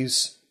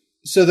stories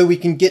so that we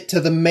can get to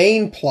the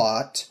main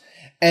plot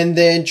and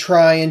then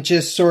try and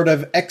just sort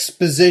of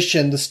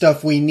exposition the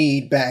stuff we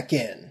need back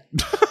in?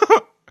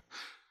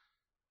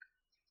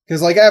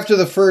 Because, like, after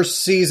the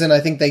first season, I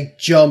think they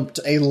jumped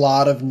a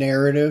lot of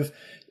narrative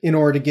in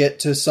order to get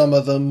to some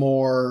of the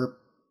more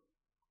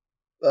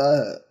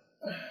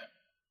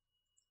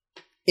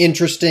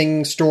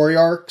interesting story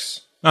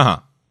arcs.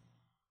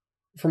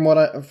 From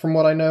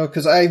what I know,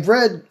 because I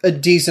read a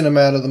decent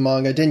amount of the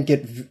manga. I didn't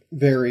get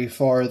very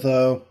far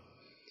though,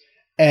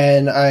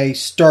 and I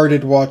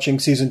started watching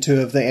season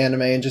 2 of the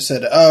anime and just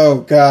said,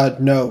 "Oh God,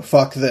 no,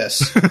 fuck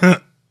this,"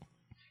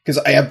 because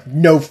I have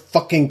no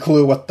fucking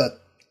clue what the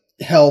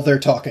hell they're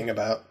talking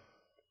about.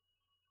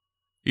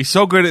 He's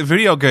so good at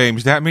video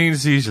games. That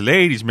means he's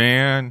ladies,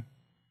 man.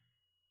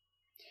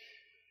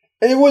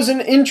 It was an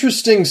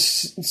interesting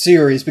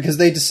series because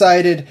they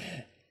decided,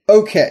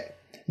 okay,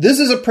 this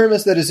is a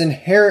premise that is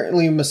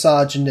inherently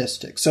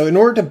misogynistic. So in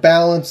order to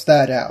balance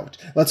that out,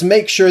 let's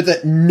make sure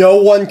that no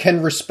one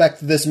can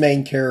respect this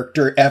main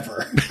character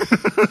ever.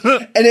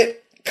 And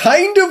it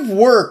kind of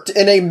worked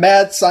in a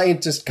mad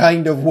scientist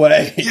kind of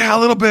way. Yeah, a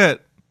little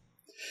bit.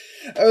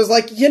 I was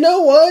like, you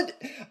know what?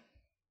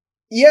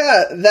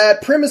 Yeah,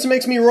 that premise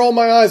makes me roll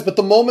my eyes, but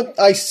the moment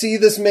I see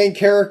this main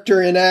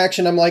character in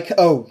action, I'm like,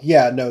 oh,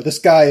 yeah, no, this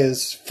guy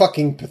is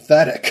fucking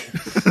pathetic.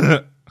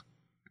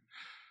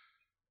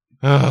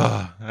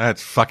 That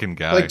fucking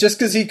guy. Like, just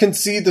because he can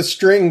see the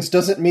strings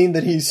doesn't mean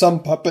that he's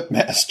some puppet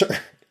master.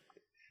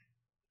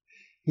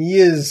 He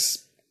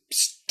is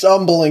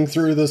stumbling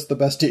through this the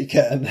best he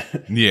can.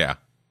 Yeah.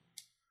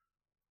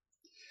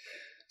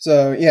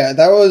 So, yeah,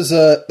 that was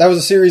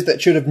a series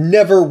that should have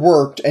never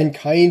worked and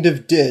kind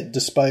of did,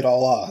 despite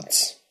all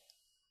odds.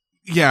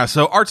 Yeah,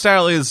 so art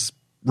style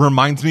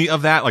reminds me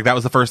of that. Like, that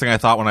was the first thing I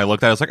thought when I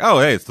looked at it. I was like, oh,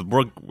 hey, it's the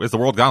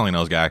World God Only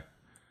Knows guy.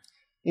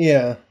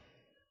 Yeah.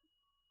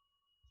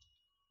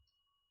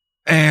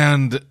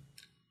 And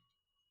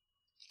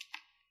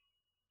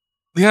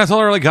yeah, that's all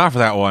I really got for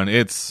that one.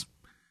 It's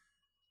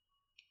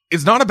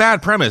not a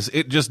bad premise.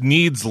 It just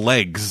needs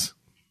legs.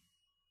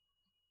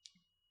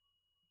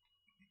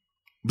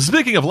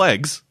 Speaking of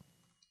legs,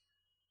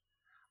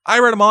 I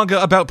read a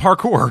manga about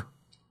parkour.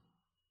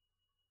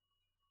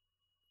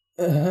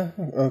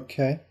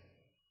 Okay.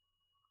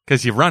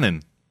 Because you're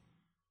running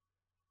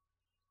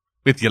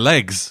with your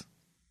legs.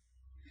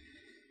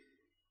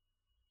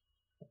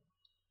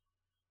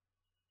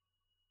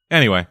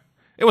 Anyway,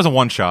 it was a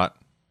one-shot.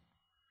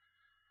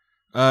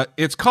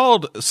 It's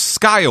called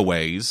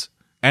Skyaways,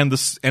 and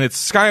it's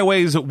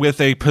Skyaways with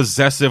a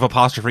possessive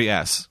apostrophe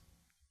S.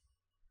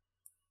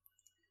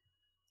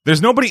 There's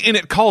nobody in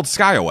it called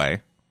Skyaway.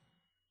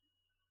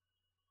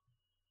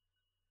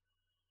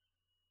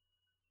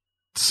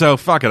 So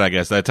fuck it, I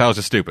guess. That title's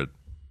just stupid.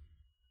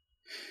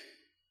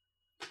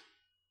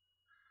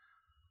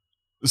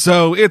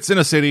 So it's in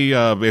a city,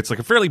 it's like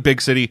a fairly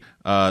big city.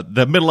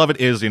 The middle of it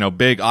is,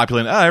 big,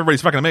 opulent,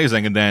 everybody's fucking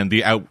amazing, and then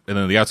the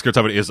outskirts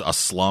of it is a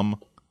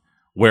slum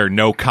where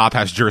no cop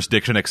has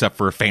jurisdiction except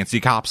for fancy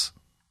cops.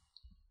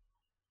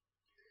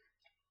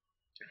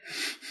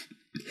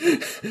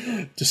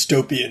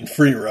 Dystopian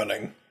free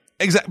running.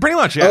 Pretty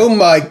much, yeah. Oh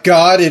my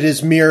god, it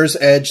is Mirror's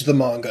Edge the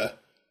manga.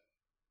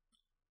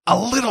 A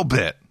little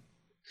bit.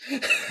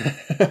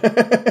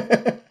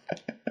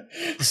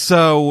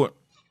 So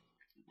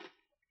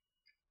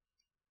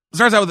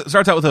starts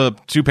out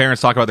with two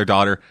parents talking about their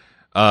daughter.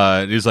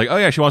 He's like, oh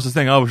yeah, she wants this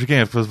thing. Oh, she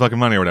can't for the fucking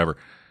money or whatever.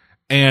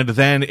 And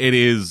then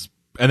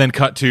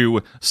cut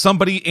to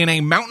somebody in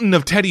a mountain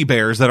of teddy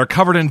bears that are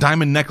covered in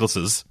diamond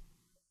necklaces.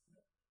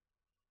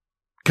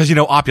 Because,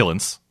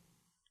 opulence.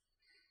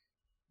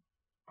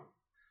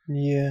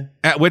 Yeah.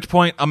 At which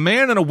point, a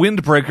man in a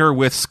windbreaker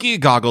with ski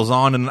goggles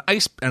on and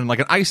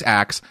an ice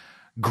axe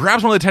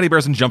grabs one of the teddy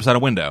bears and jumps out a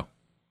window.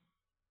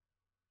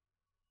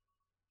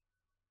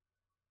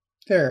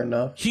 Fair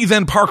enough. He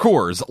then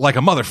parkours like a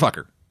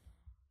motherfucker.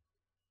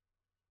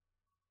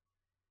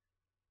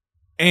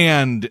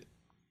 And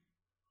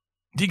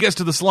he gets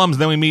to the slums.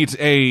 Then we meet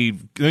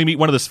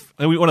one of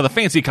the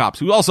fancy cops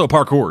who also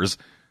parkours.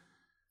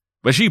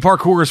 But she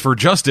parkours for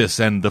justice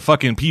and the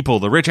fucking people,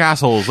 the rich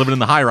assholes living in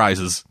the high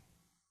rises.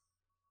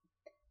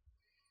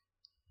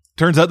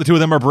 Turns out the two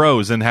of them are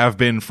bros and have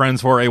been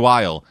friends for a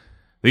while.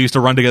 They used to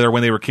run together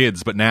when they were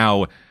kids, but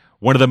now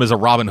one of them is a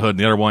Robin Hood and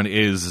the other one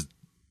is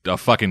a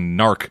fucking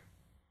narc.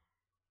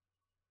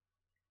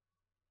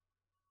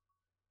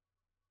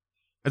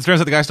 It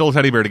turns out the guy stole a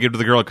teddy bear to give to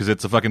the girl because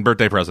it's a fucking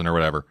birthday present or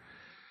whatever.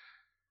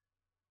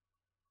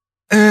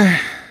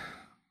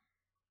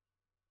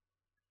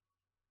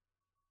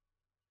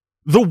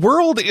 The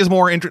world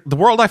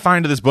I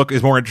find in this book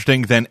is more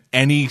interesting than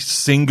any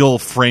single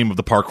frame of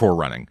the parkour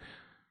running.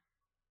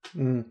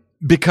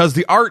 Because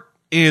the art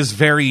is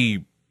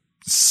very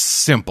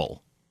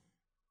simple.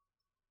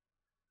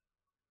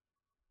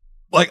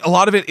 Like, a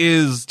lot of it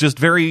is just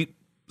very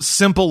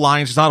simple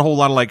lines. There's not a whole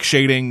lot of, like,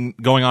 shading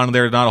going on in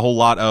there. Not a whole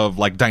lot of,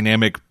 like,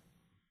 dynamic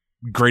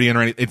gradient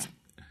or anything.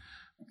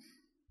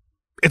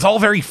 It's all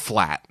very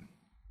flat.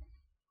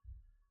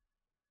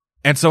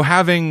 And so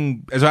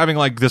having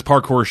like this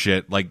parkour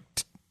shit, like,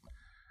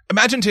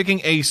 imagine taking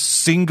a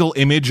single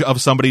image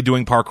of somebody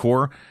doing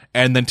parkour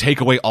and then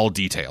take away all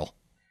detail.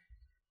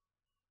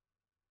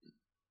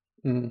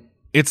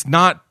 It's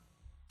not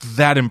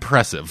that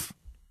impressive.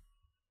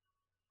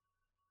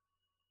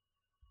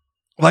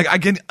 Like, I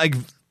can, like,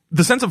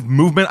 the sense of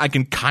movement I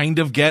can kind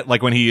of get,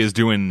 like, when he is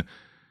doing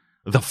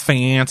the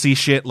fancy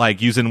shit,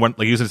 like using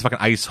his fucking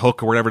ice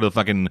hook or whatever to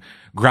fucking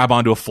grab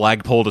onto a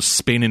flagpole to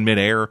spin in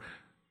midair.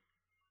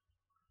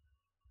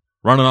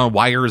 Running on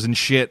wires and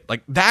shit.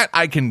 Like, that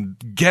I can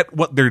get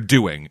what they're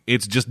doing.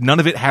 It's just none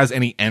of it has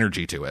any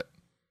energy to it.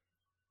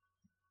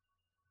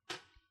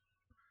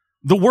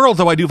 The world,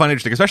 though, I do find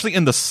interesting, especially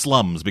in the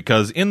slums,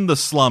 because in the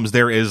slums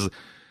there is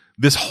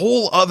this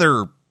whole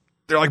other...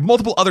 There are, like,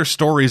 multiple other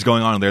stories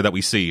going on in there that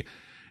we see.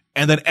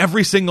 And then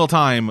every single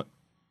time,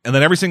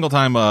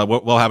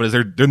 what will happen is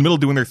they're in the middle of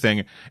doing their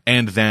thing,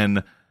 and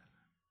then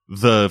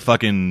the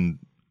fucking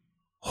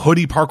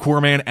hoodie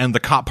parkour man and the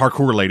cop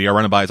parkour lady are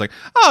running by. It's like,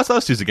 oh, it's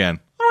those twos again.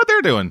 I wonder what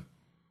they're doing.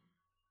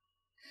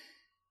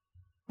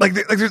 Like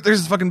there's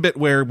this fucking bit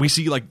where we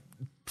see, like,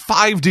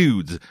 5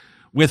 dudes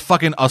with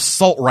fucking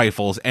assault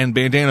rifles and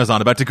bandanas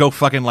on about to go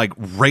fucking, like,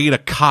 raid a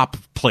cop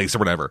place or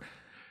whatever.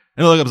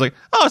 And I look up, it's like,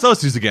 oh, it's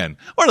those twos again.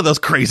 What are those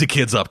crazy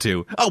kids up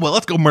to? Oh, well,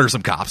 let's go murder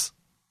some cops.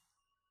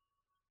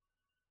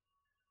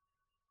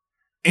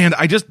 And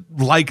I just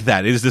like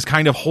that. It is this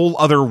kind of whole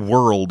other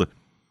world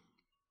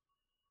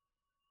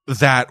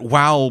that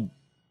while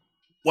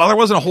there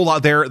wasn't a whole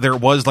lot there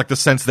was, like, the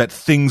sense that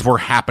things were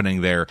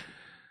happening there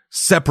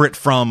separate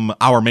from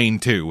our main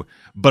two,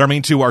 but our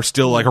main two are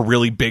still, like, a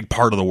really big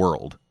part of the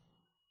world.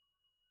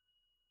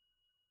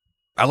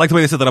 I like the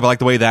way they set that up. I like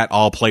the way that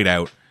all played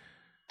out.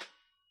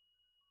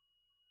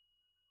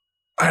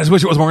 I just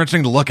wish it was more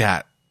interesting to look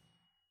at.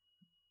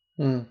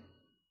 Yeah,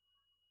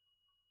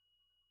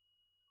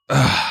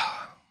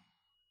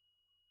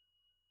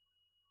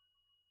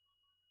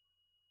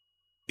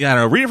 I don't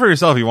know. Read it for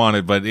yourself if you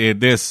wanted, but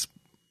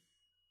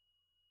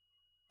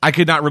I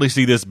could not really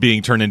see this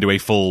being turned into a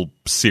full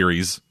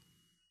series.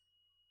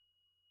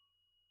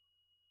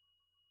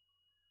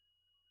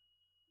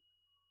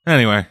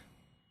 Anyway.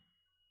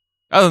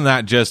 Other than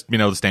that, just,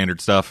 the standard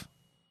stuff.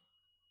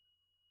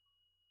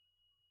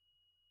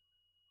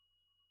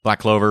 Black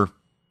Clover,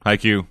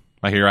 Haikyuu,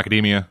 My Hero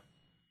Academia.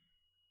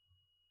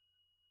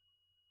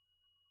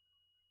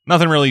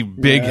 Nothing really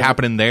big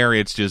happening there.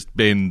 It's just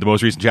in the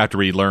most recent chapter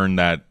we learned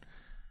that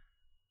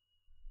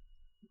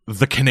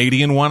the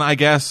Canadian one, I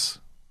guess,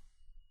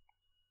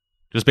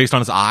 just based on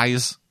his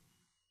eyes,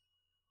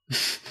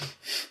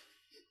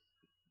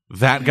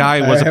 that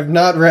guy was... I have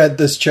not read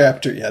this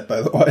chapter yet,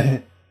 by the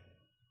way.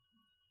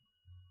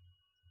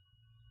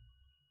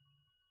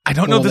 I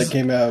don't know if this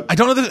came out. I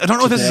don't know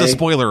if this is a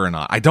spoiler or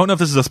not.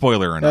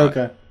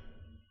 Okay.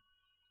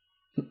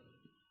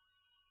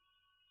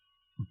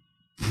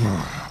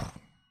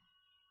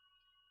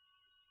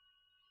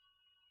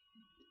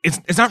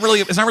 It's not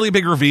really a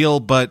big reveal,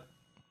 but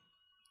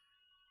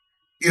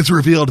it's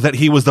revealed that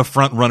he was the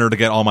front runner to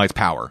get All Might's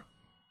power.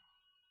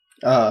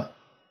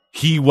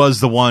 He was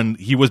the one.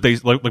 He was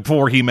basically like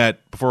before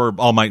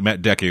All Might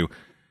met Deku.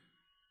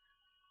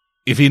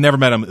 If he never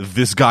met him,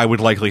 this guy would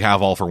likely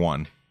have All for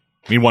One.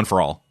 I mean, One for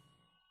All.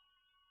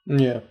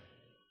 Yeah.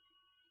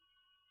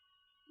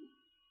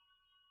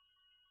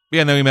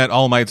 Yeah, and then we met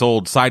All Might's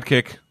old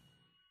sidekick.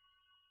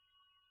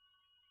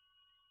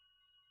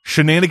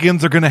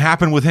 Shenanigans are going to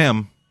happen with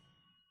him.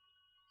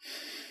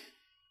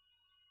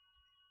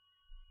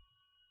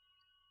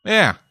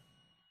 Yeah.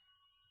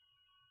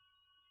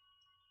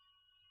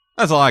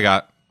 That's all I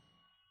got.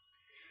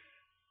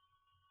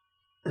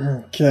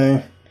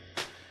 Okay.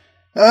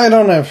 I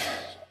don't have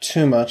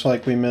too much.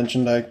 Like we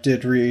mentioned, I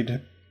did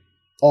read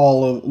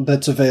all of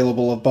that's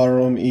available of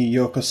Barum e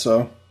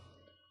Yokoso.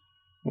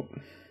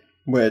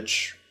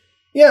 Which,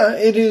 yeah,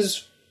 it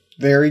is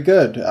very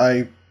good.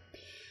 I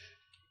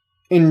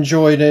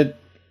enjoyed it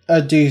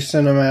a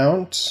decent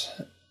amount.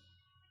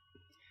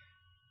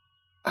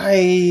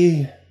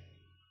 The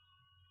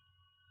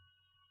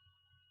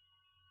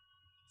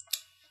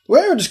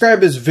way I would describe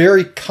it is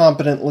very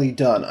competently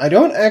done. I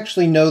don't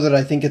actually know that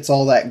I think it's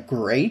all that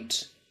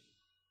great,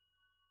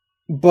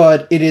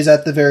 but it is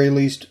at the very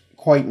least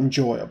quite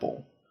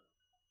enjoyable.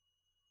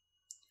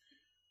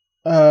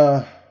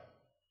 But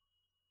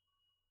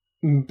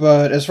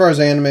as far as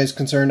anime is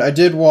concerned, I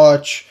did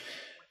watch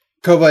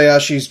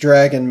Kobayashi's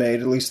Dragon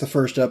Maid, at least the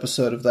first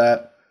episode of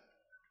that.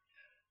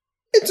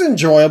 It's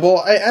enjoyable.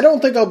 I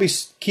don't think I'll be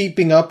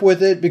keeping up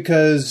with it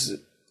because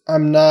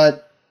I'm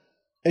not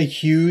a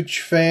huge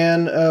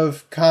fan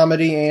of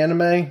comedy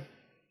anime.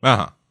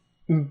 Uh-huh.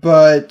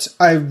 But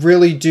I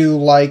really do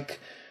like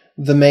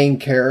the main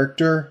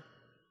character.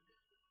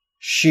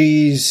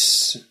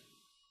 She's...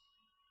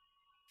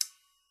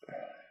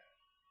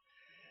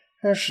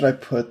 How should I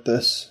put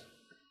this?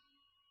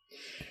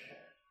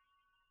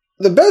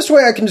 The best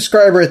way I can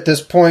describe her at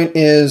this point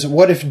is,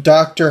 what if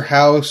Dr.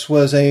 House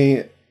was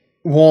a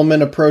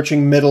woman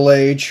approaching middle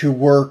age who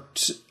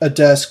worked a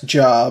desk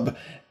job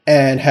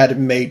and had a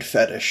maid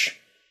fetish?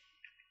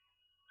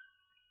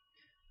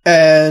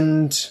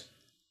 And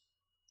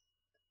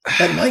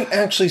that might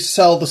actually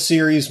sell the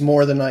series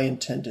more than I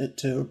intended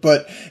to.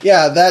 But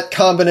yeah, that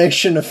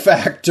combination of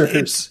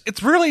factors.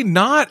 It's really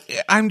not.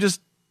 I'm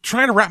just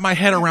trying to wrap my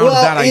head around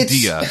that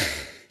idea.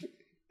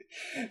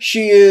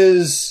 She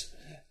is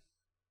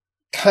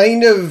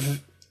kind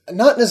of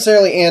not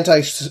necessarily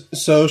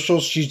antisocial.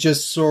 She's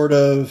just sort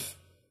of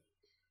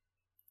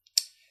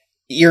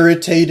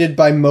irritated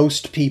by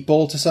most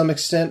people to some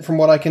extent, from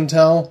what I can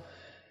tell.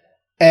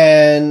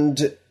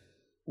 And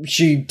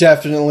she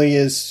definitely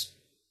is.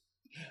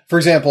 For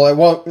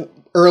example,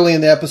 early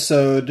in the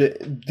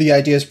episode, the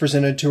idea is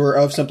presented to her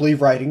of simply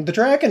riding the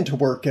dragon to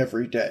work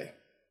every day,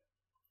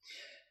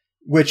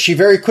 which she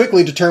very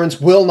quickly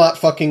determines will not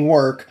fucking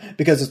work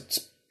because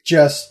it's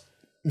just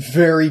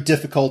very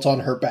difficult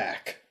on her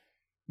back.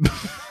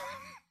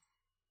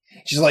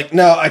 She's like,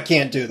 no, I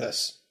can't do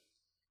this.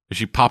 Is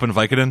she popping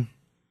Vicodin?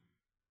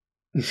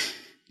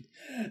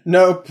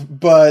 Nope,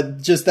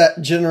 but just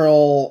that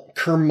general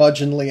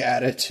curmudgeonly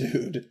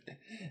attitude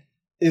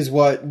is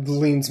what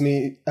leads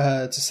me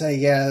to say,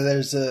 yeah,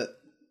 there's a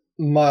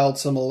mild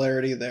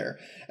similarity there.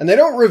 And they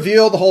don't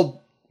reveal the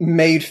whole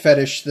maid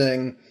fetish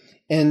thing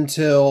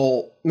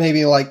until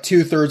maybe like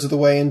 2/3 of the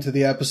way into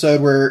the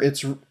episode, where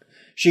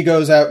she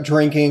goes out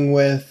drinking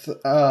with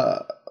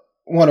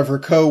one of her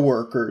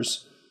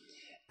co-workers,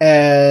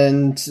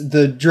 and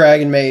the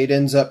dragon maid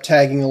ends up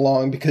tagging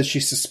along because she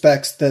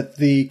suspects that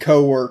the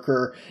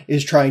co-worker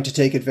is trying to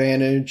take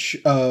advantage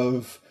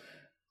of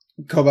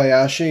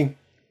Kobayashi.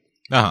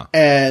 Uh-huh.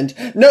 And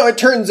no, it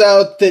turns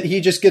out that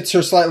he just gets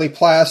her slightly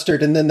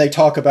plastered, and then they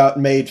talk about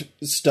maid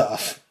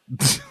stuff.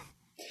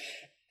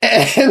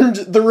 And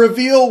the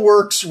reveal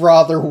works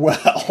rather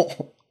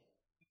well.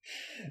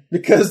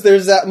 Because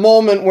there's that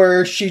moment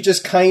where she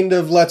just kind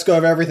of lets go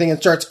of everything and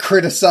starts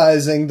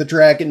criticizing the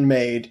dragon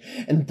maid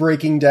and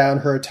breaking down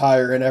her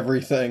attire and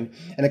everything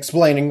and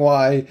explaining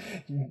why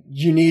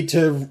you need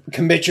to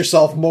commit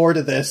yourself more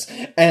to this.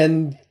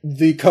 And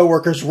the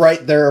coworker's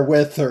right there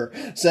with her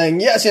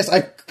saying, yes,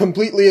 I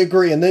completely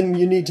agree. And then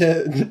you need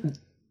to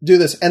do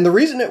this. And the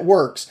reason it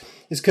works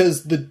is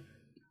because the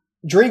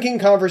drinking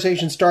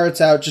conversation starts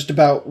out just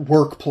about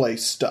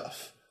workplace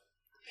stuff.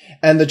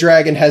 And the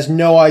dragon has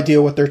no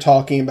idea what they're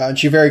talking about. And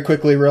she very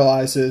quickly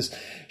realizes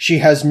she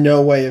has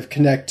no way of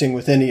connecting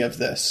with any of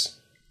this.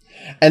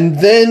 And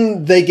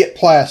then they get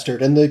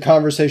plastered and the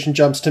conversation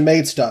jumps to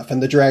maid stuff.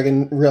 And the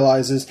dragon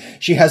realizes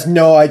she has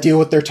no idea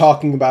what they're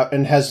talking about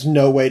and has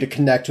no way to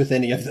connect with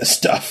any of this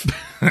stuff.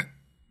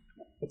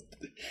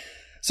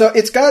 So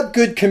it's got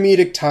good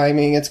comedic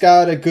timing. It's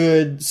got a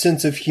good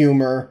sense of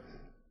humor.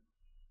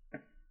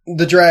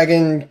 The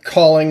dragon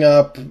calling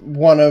up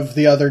one of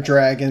the other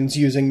dragons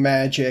using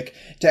magic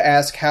to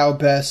ask how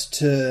best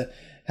to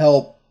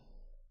help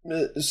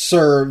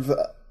serve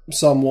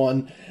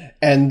someone,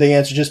 and the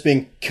answer just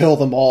being, kill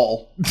them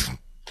all.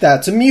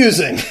 That's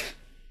amusing.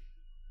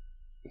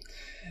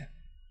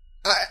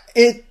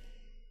 It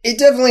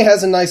definitely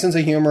has a nice sense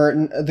of humor,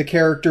 and the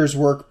characters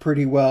work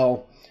pretty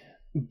well,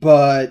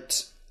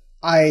 but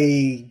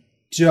I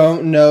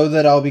don't know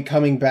that I'll be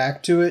coming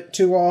back to it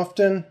too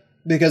often,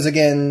 because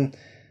again,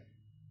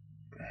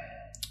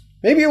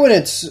 maybe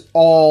once it's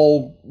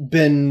all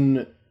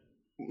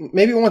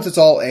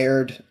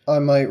aired, I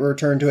might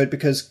return to it,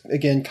 because,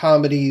 again,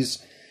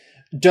 comedies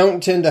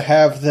don't tend to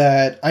have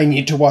that I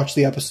need to watch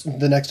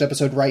the next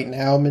episode right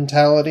now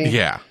mentality.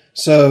 Yeah.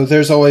 So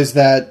there's always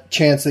that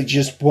chance that you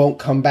just won't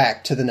come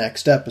back to the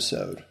next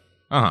episode.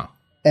 Uh-huh.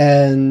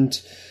 And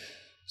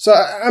so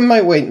I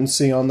might wait and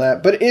see on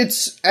that, but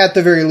it's at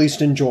the very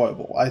least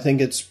enjoyable. I think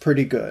it's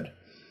pretty good.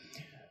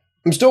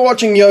 I'm still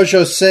watching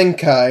Yojo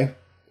Senkai,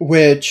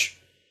 which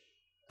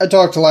I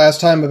talked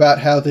last time about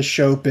how this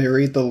show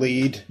buried the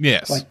lead.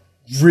 Yes. Like,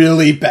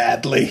 really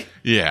badly.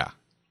 Yeah.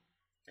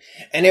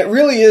 And it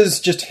really is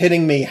just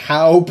hitting me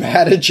how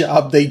bad a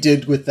job they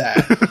did with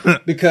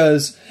that.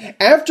 Because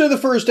after the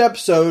first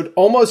episode,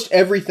 almost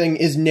everything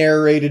is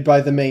narrated by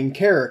the main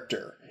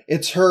character.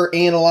 It's her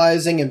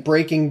analyzing and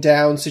breaking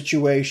down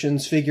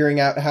situations, figuring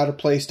out how to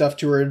play stuff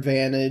to her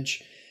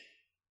advantage.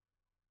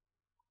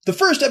 The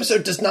first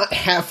episode does not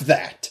have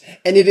that,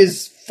 and it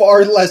is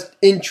far less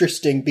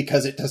interesting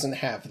because it doesn't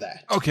have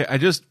that. Okay,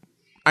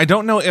 I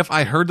don't know if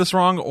I heard this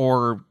wrong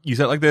or you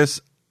said it like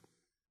this.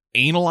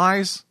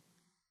 Analyze?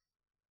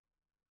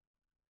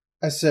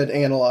 I said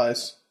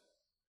analyze.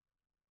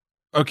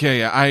 Okay,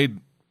 yeah, I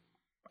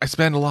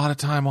spend a lot of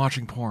time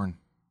watching porn.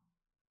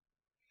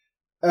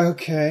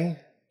 Okay.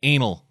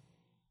 Anal.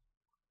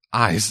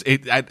 Eyes.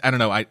 I don't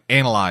know.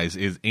 Analyze.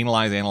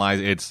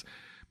 It's,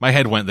 my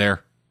head went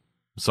there.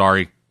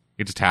 Sorry.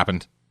 It just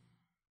happened.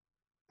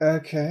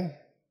 Okay.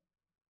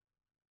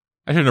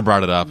 I shouldn't have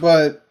brought it up.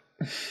 But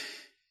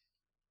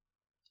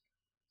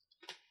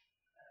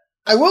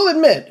I will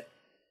admit,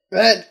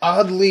 that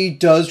oddly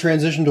does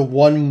transition to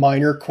one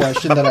minor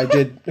question that I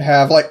did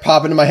have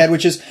pop into my head,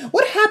 which is,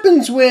 what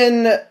happens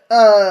when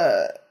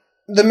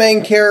the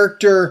main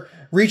character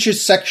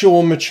reaches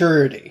sexual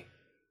maturity?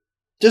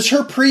 Does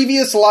her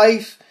previous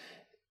life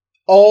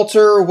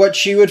alter what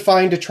she would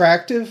find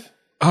attractive?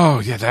 Oh,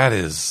 yeah, that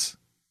is...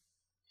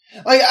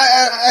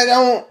 I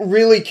don't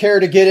really care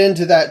to get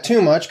into that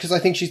too much because I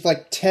think she's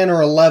 10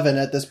 or 11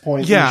 at this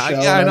point. Yeah, in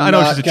the show, yeah, I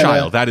know she's a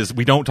child. That is,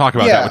 we don't talk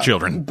about that with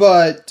children.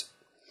 But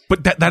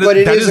that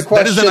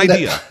is an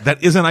idea.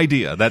 That is an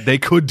idea that they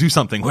could do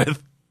something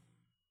with.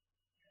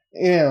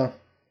 Yeah.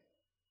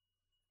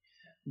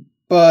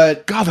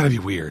 But God, that'd be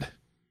weird.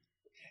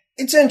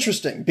 It's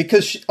interesting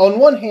because on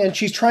one hand,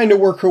 she's trying to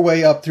work her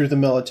way up through the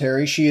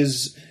military. She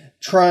is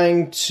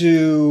trying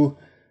to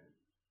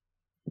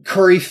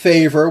curry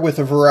favor with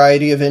a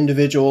variety of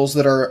individuals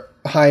that are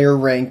higher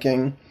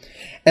ranking,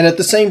 and at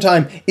the same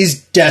time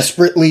is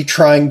desperately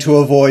trying to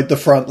avoid the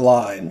front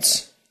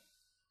lines.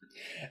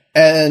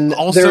 And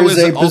also, there is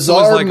a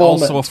bizarre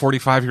moment. Also a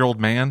 45-year-old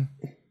man?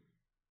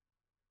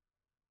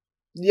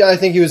 Yeah, I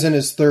think he was in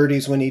his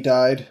 30s when he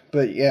died,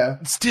 but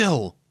yeah.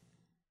 Still.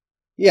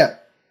 Yeah.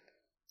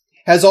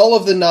 Has all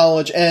of the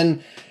knowledge,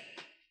 and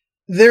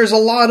there's a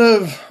lot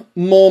of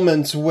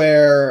moments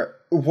where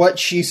what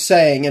she's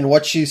saying and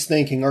what she's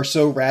thinking are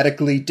so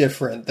radically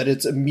different that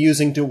it's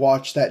amusing to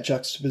watch that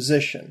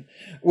juxtaposition.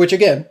 Which,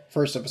 again,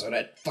 first episode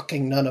had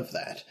fucking none of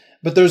that.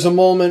 But there's a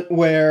moment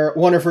where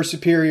one of her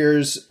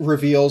superiors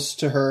reveals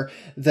to her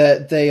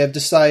that they have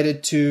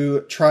decided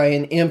to try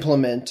and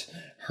implement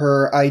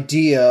her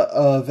idea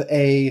of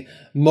a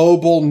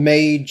mobile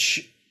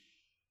mage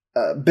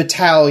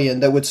battalion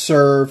that would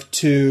serve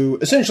to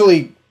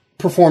essentially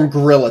perform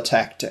guerrilla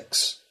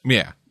tactics.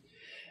 Yeah.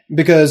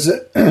 Because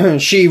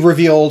she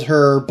revealed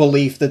her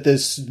belief that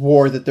this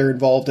war that they're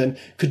involved in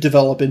could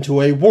develop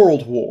into a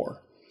world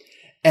war.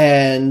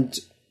 And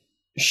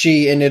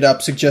she ended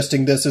up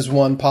suggesting this as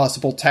one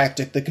possible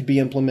tactic that could be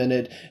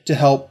implemented to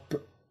help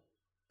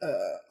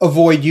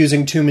avoid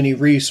using too many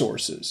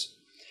resources.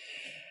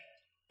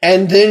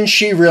 And then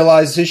she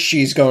realizes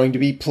she's going to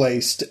be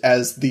placed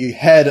as the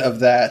head of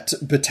that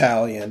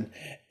battalion.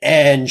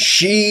 And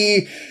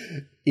she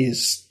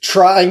is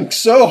trying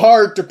so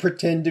hard to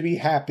pretend to be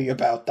happy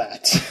about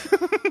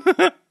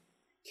that.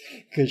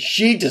 Because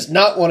she does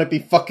not want to be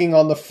fucking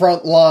on the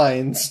front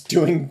lines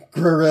doing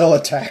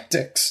guerrilla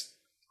tactics.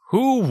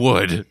 Who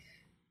would?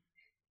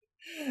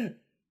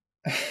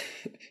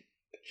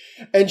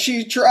 And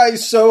she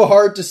tries so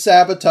hard to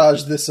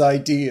sabotage this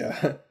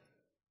idea.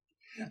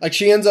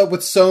 She ends up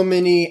with so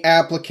many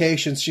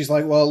applications. She's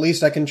like, well, at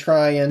least I can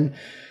try and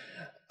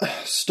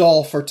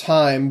stall for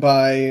time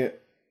by,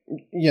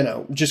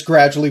 just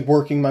gradually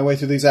working my way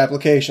through these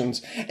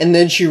applications. And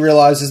then she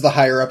realizes the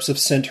higher-ups have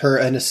sent her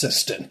an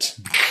assistant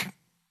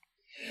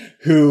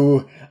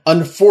who,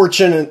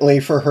 unfortunately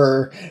for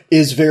her,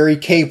 is very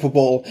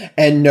capable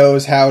and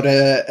knows how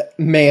to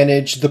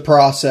manage the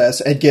process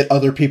and get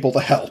other people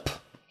to help.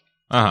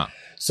 Uh-huh.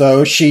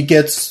 So she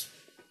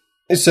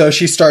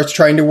starts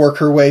trying to work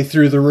her way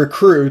through the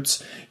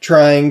recruits,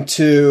 trying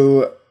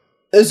to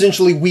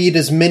essentially weed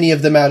as many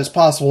of them out as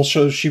possible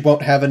so she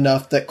won't have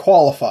enough that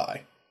qualify.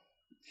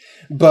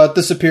 But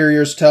the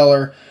superiors tell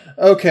her,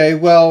 okay,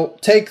 well,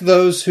 take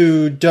those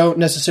who don't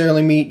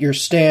necessarily meet your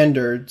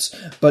standards,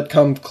 but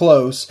come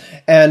close,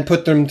 and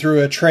put them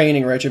through a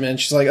training regimen.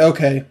 She's like,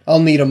 okay,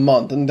 I'll need a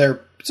month. And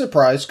they're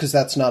surprised, because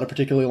that's not a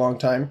particularly long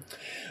time.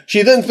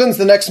 She then spends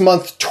the next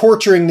month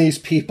torturing these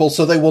people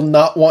so they will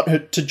not want her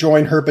to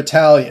join her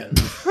battalion.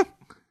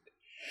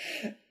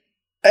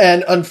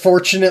 And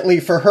unfortunately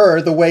for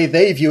her, the way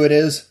they view it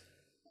is,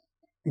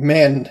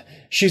 man,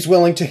 she's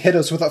willing to hit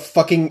us with a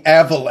fucking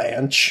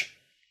avalanche.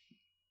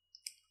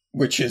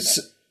 Which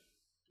is,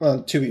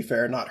 well, to be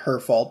fair, not her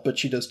fault, but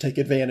she does take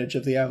advantage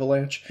of the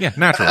avalanche. Yeah,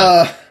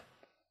 naturally.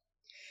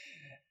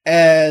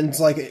 And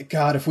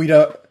God,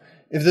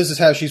 if this is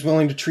how she's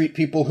willing to treat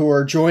people who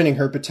are joining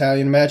her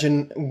battalion,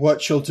 imagine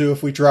what she'll do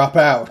if we drop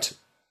out.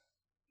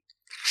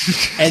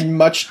 And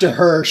much to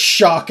her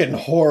shock and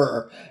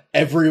horror,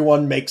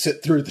 everyone makes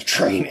it through the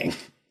training.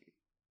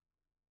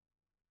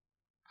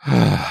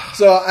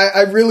 So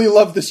I really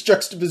love this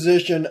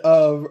juxtaposition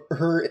of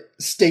her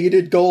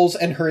stated goals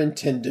and her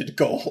intended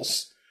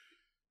goals.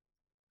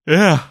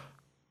 Yeah.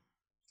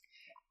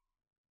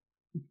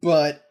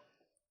 But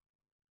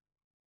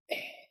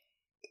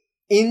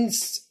in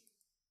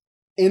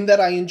that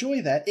I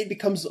enjoy that, it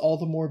becomes all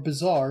the more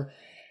bizarre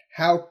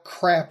how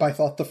crap I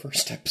thought the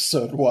first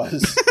episode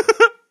was.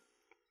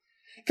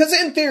 Because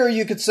in theory,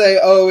 you could say,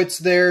 oh, it's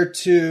there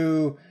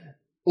to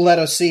let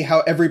us see how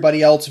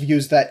everybody else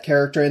views that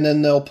character, and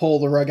then they'll pull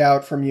the rug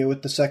out from you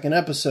with the second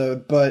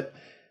episode. But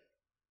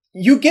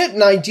you get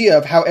an idea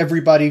of how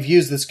everybody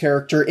views this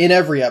character in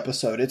every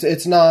episode.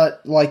 It's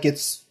not like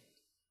it's...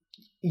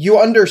 You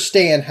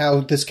understand how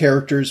this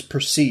character is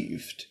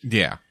perceived.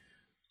 Yeah.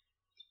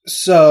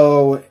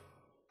 So,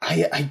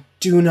 I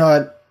do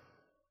not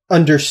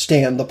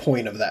understand the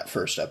point of that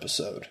first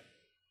episode.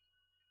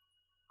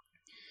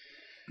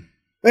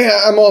 But yeah,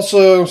 I'm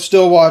also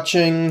still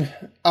watching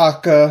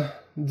Aka,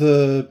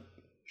 the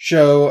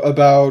show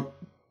about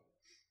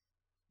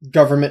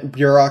government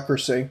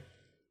bureaucracy.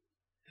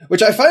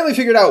 Which I finally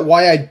figured out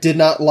why I did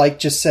not like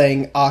just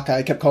saying Aka.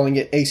 I kept calling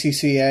it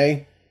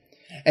ACCA.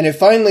 And it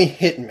finally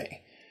hit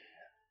me.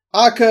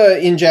 Aka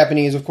in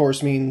Japanese, of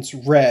course, means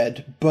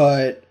red.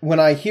 But when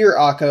I hear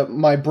Aka,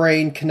 my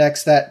brain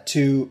connects that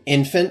to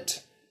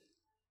infant.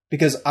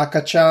 Because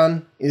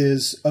Aka-chan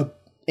is a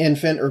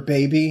infant or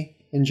baby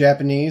in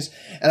Japanese.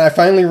 And I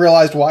finally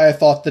realized why I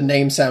thought the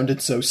name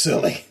sounded so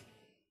silly.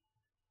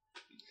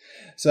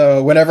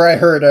 So whenever I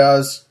heard it, I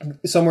was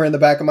somewhere in the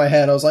back of my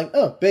head, I was like,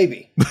 oh,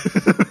 baby.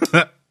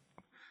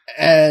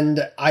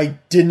 And I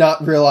did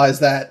not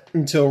realize that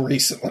until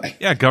recently.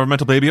 Yeah,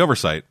 governmental baby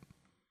oversight.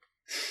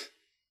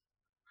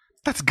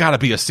 That's gotta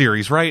be a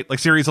series, right? Like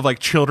series of like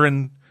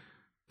children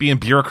being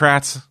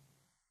bureaucrats.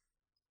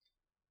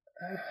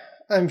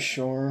 I'm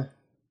sure.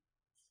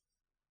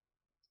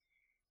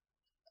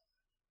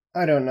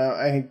 I don't know.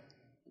 I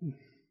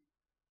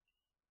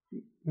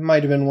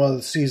might have been one of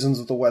the seasons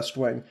of The West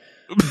Wing.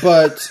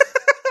 But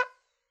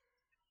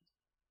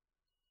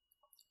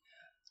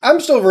I'm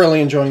still really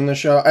enjoying the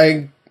show.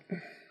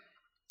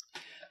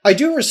 I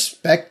do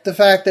respect the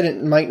fact that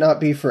it might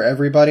not be for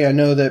everybody. I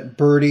know that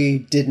Birdie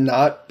did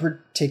not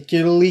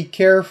particularly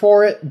care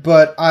for it,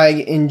 but I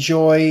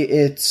enjoy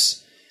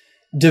its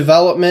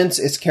developments,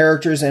 its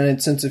characters, and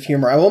its sense of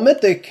humor. I will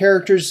admit the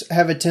characters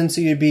have a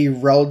tendency to be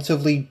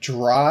relatively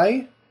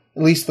dry,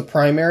 at least the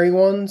primary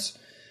ones,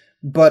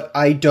 but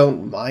I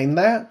don't mind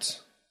that.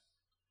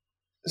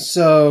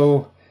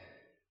 So,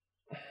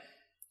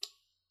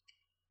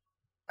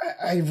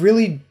 I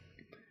really...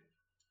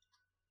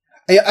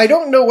 I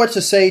don't know what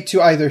to say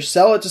to either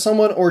sell it to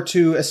someone or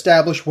to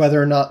establish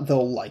whether or not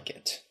they'll like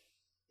it.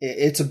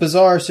 It's a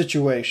bizarre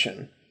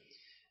situation.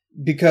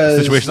 Because...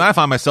 A situation I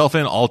find myself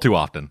in all too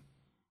often.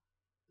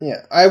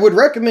 Yeah, I would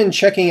recommend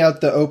checking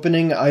out the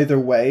opening either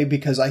way,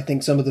 because I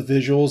think some of the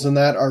visuals in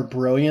that are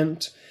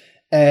brilliant.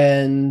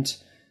 And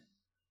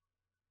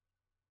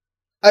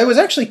I was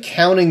actually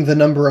counting the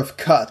number of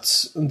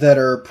cuts that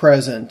are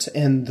present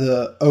in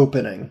the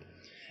opening.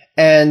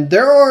 And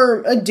there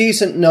are a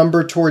decent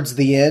number towards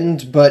the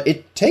end, but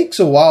it takes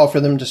a while for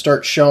them to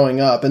start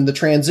showing up, and the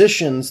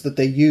transitions that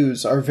they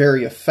use are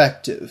very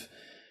effective.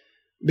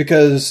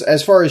 Because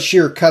as far as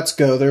sheer cuts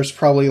go, there's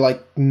probably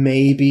like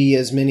maybe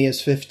as many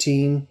as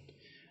 15,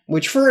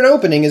 which for an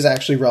opening is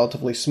actually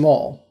relatively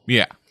small.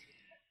 Yeah.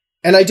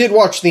 And I did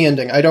watch the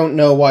ending. I don't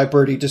know why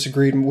Birdie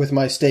disagreed with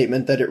my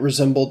statement that it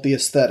resembled the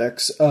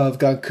aesthetics of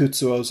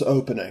Gankutsuo's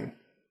opening.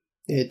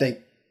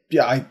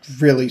 I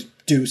really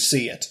do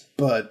see it,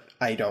 but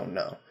I don't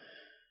know.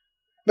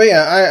 But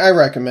yeah, I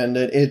recommend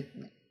it.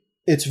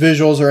 Its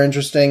visuals are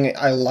interesting.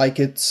 I like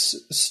its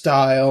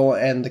style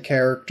and the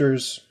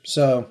characters,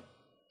 so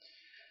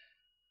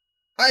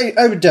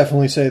I would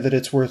definitely say that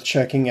it's worth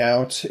checking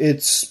out.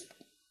 It's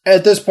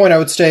at this point I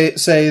would say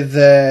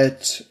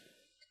that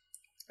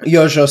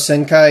Yojo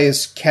Senkai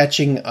is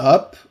catching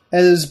up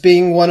as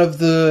being one of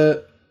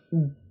the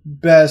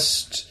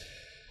best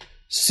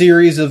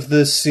series of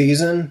this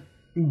season,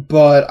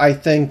 but I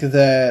think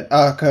that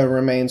Aka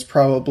remains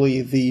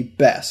probably the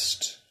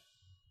best.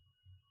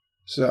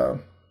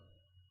 So,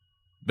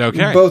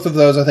 okay. Both of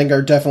those I think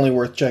are definitely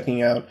worth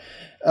checking out.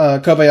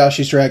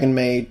 Kobayashi's Dragon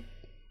Maid,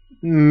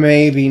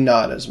 maybe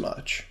not as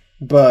much,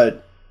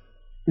 but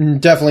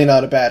definitely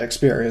not a bad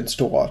experience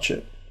to watch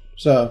it.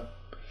 So,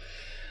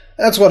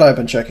 that's what I've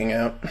been checking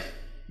out.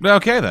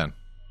 Okay, then.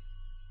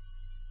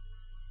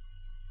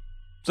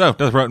 So,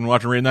 Death Wrote and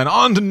Watch and Read, and then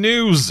on to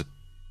news.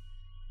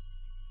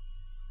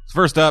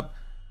 First up,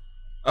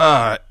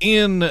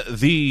 in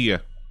the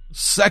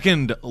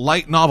second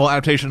light novel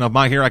adaptation of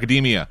My Hero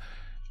Academia,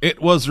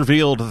 it was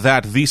revealed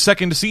that the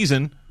second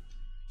season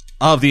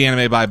of the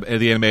anime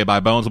by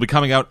Bones will be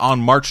coming out on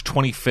March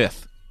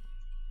 25th.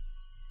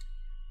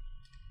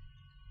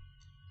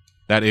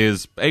 That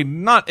is a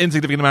not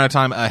insignificant amount of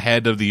time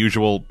ahead of the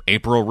usual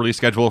April release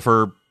schedule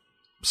for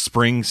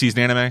spring season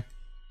anime.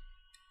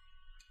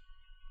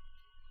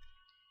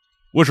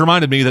 Which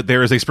reminded me that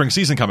there is a spring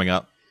season coming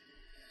up.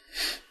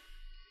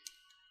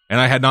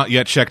 And I had not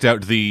yet checked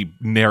out the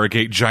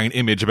Narragate giant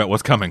image about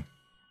what's coming.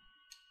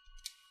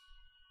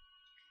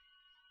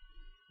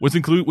 which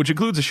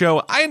includes a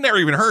show I had never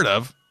even heard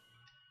of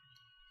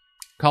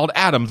called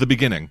Adam: The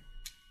Beginning,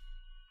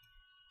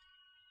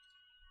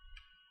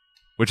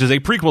 which is a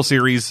prequel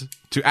series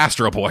to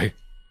Astro Boy.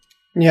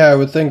 Yeah, I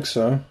would think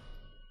so.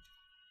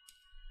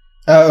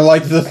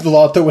 Like the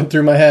thought that went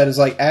through my head is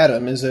like,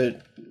 Adam, is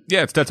it?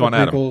 Yeah, it's Tetsuwan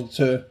Adam.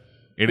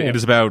 It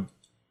is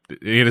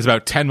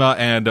about Tenma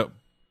and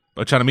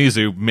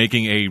Chanamizu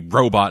making a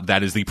robot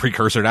that is the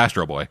precursor to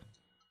Astro Boy.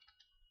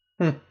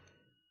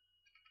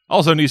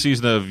 Also, new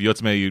season of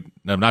Natsume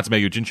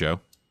Yujincho.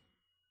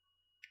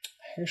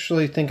 I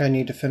actually think I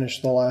need to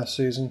finish the last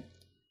season.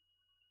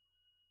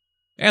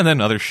 And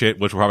then other shit,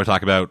 which we'll probably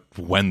talk about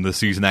when the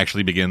season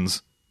actually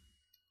begins.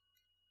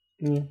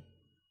 Yeah.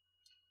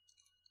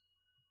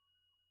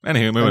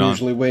 Anywho, moving on. I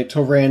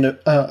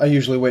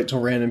usually wait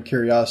till random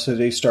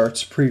curiosity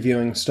starts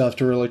previewing stuff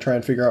to really try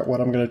and figure out what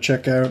I'm going to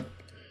check out.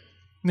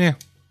 Yeah.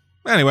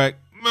 Anyway,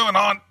 moving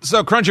on.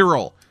 So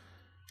Crunchyroll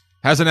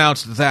has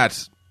announced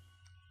that,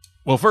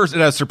 well, first, it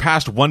has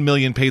surpassed 1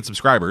 million paid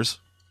subscribers,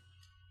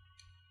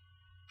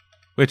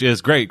 which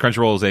is great.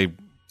 Crunchyroll is a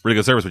really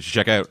good service, which you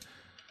check out.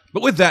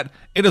 But with that,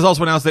 it has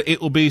also announced that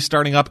it will be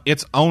starting up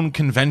its own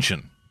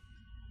convention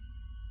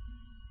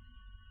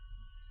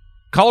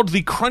called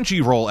the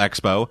Crunchyroll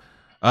Expo.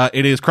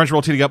 It is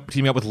Crunchyroll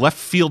teaming up with Left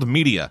Field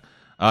Media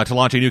to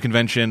launch a new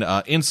convention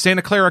in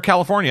Santa Clara,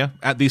 California,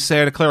 at the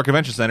Santa Clara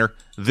Convention Center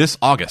this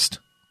August.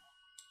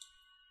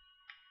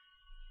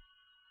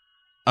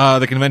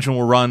 The convention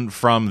will run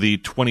from the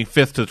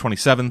 25th to the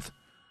 27th.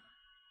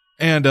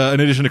 And in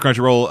addition to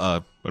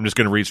Crunchyroll, I'm just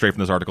going to read straight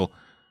from this article.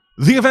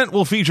 The event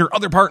will feature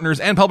other partners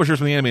and publishers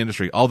from the anime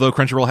industry, although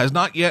Crunchyroll has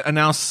not yet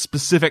announced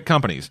specific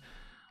companies.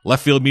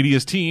 Left Field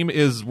Media's team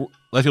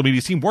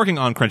working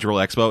on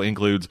Crunchyroll Expo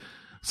includes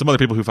some other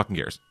people who fucking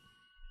cares.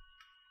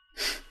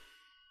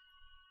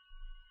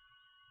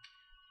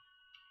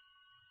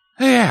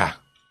 Yeah.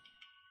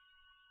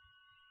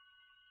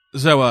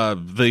 So,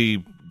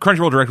 the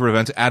Crunchyroll director of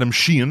events, Adam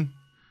Sheehan,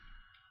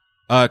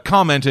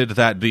 commented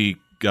that the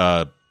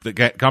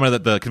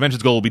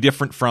convention's goal will be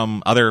different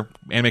from other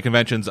anime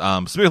conventions,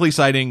 specifically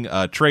citing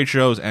trade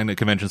shows and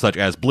conventions such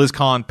as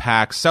BlizzCon,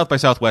 PAX, South by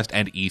Southwest,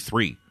 and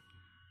E3.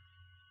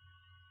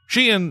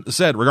 Sheehan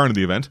said regarding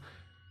the event,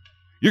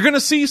 "You're going to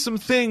see some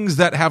things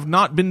that have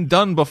not been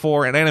done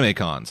before at anime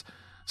cons.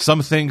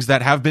 Some things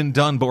that have been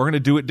done, but we're going to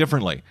do it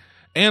differently.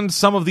 And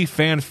some of the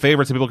fan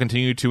favorites that people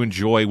continue to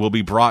enjoy will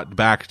be brought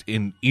back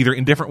in either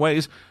in different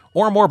ways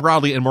or more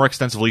broadly and more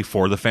extensively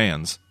for the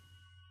fans."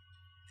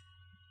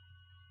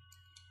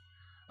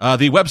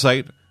 The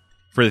website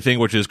for the thing,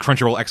 which is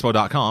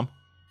crunchyrollexpo.com,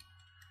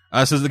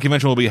 says the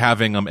convention will be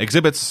having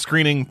exhibits,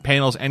 screening,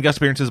 panels, and guest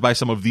appearances by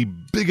some of the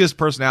biggest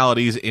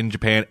personalities in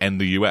Japan and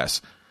the US.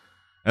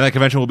 And that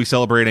convention will be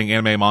celebrating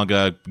anime,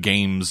 manga,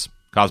 games,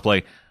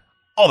 cosplay,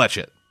 all that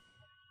shit.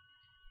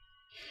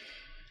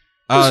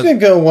 This can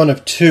go one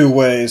of two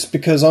ways,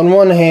 because on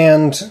one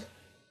hand,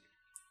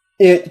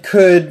 it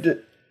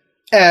could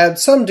add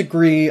some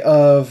degree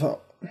of,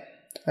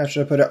 how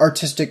should I put it,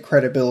 artistic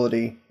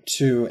credibility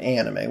to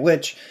anime,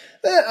 which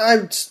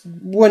I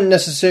wouldn't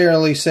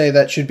necessarily say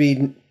that should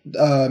be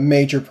a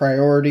major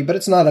priority, but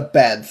it's not a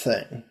bad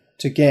thing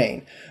to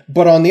gain.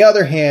 But on the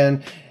other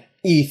hand,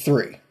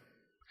 E3.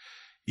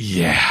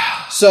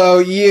 Yeah.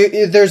 So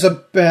there's a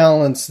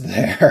balance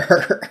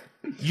there.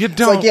 You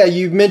don't. It's like, yeah,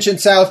 you mentioned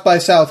South by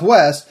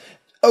Southwest.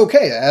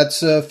 Okay,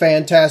 that's a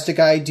fantastic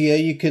idea.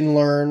 You can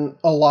learn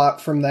a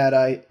lot from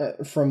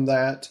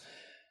that.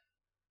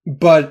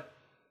 But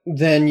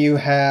then you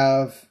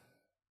have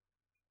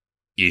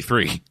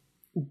E3.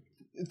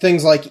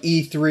 Things like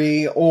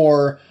E3,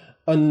 or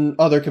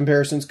other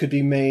comparisons could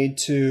be made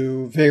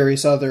to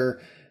various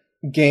other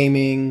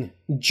gaming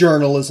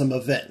journalism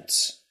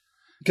events.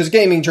 Because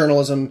gaming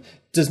journalism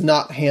does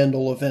not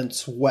handle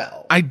events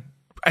well. I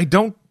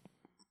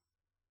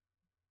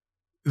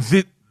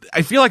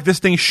feel like this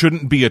thing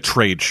shouldn't be a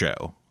trade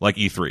show like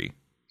E3.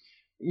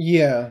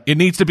 Yeah. It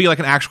needs to be like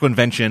an actual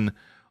convention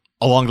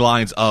along the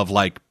lines of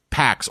like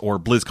PAX or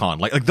BlizzCon.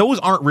 Like those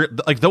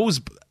aren't like those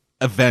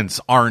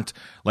events aren't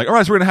like, all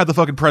right, so we're gonna have the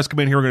fucking press come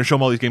in here, we're gonna show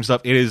them all these game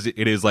stuff. It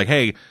is like,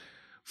 hey,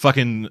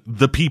 fucking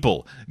the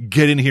people,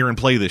 get in here and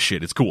play this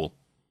shit. It's cool.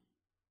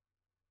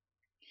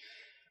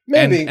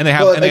 Maybe, and they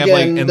have, but and they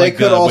again, have they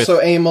could also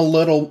aim a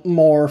little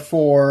more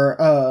for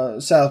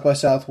South by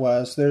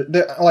Southwest.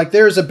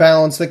 There's a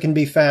balance that can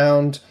be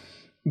found,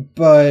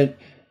 but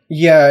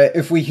yeah,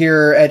 if we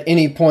hear at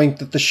any point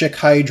that the Schick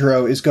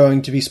Hydro is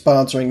going to be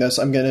sponsoring this,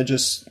 I'm going to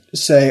just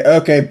say,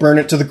 okay, burn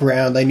it to the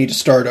ground. They need to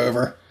start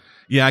over.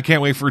 Yeah, I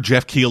can't wait for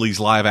Jeff Keighley's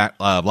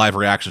live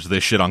reactions to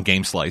this shit on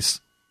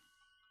GameSlice.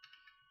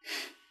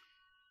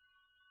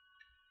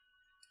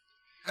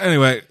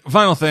 Anyway,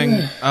 final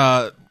thing.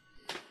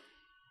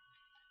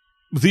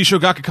 The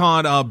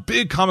Shogakukan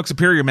Big Comic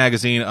Superior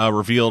magazine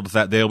revealed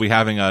that they'll be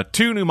having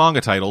 2 new manga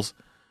titles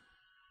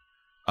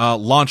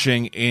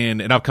launching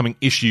in an upcoming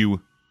issues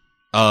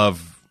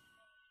of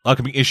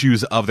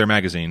their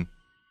magazine.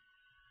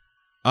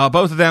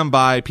 Both of them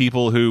by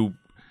people who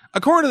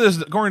According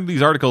to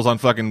these articles on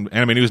fucking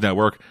Anime News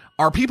Network,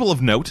 are people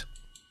of note.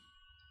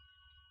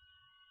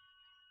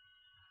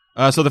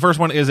 So the first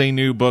one is a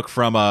new book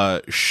from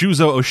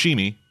Shuzo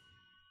Oshimi,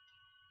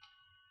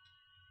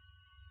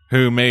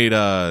 who made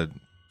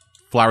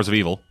Flowers of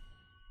Evil.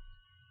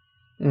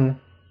 Mm.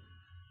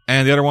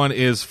 And the other one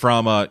is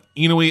from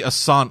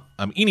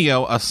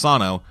Inio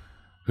Asano,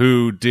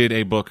 who did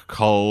a book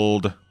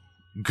called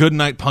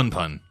Goodnight Pun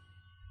Pun.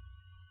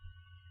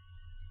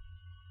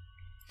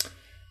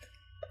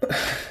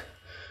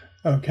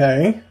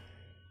 Okay.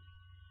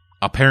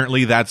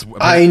 Apparently that's...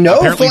 I know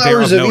apparently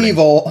Flowers of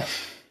Evil,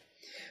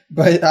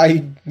 but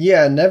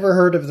never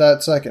heard of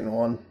that second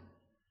one.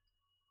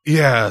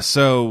 Yeah,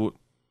 so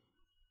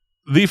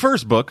the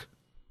first book,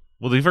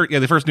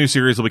 the first new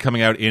series will be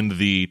coming out in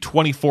the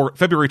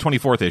February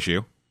 24th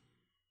issue.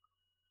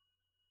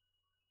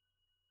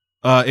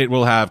 It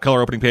will have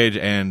color opening page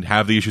and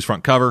have the issue's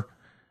front cover.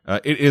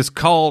 It is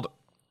called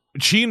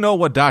Chi no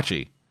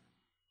Wadachi,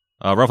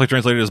 roughly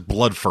translated as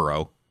Blood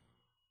Furrow.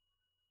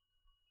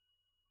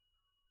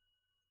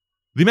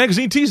 The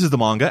magazine teases the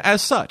manga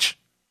as such.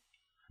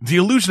 The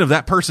illusion of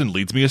that person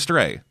leads me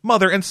astray.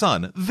 Mother and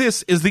son,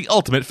 this is the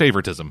ultimate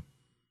favoritism.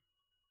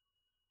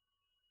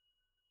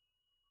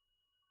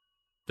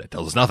 That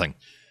tells us nothing.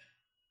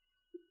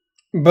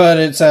 But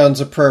it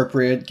sounds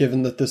appropriate,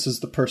 given that this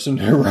is the person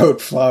who wrote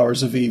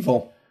Flowers of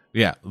Evil.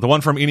 Yeah, the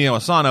one from Inio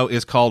Asano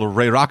is called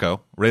Reiraku,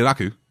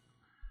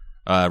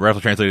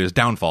 roughly translated as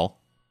Downfall.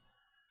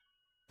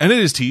 And it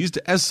is teased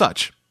as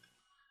such.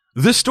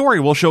 This story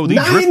will show the...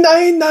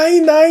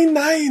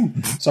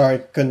 99999! Sorry,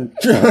 couldn't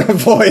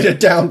avoid a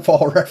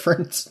Downfall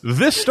reference.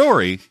 This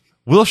story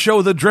will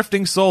show the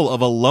drifting soul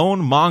of a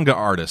lone manga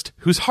artist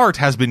whose heart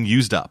has been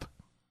used up.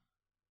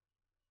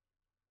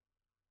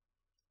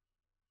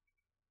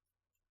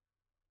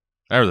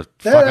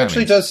 That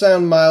actually does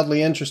sound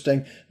mildly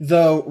interesting,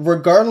 though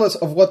regardless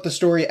of what the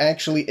story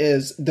actually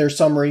is, their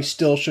summary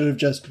still should have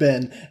just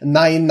been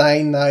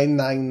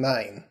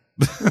 99999.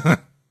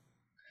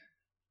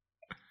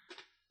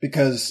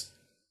 Because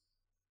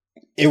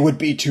it would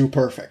be too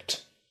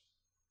perfect.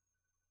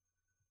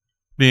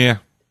 Yeah.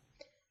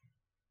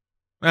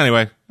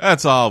 Anyway,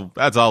 that's all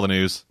the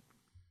news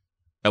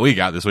that we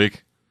got this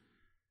week.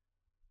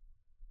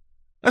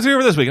 That's it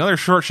for this week. Another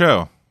short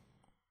show.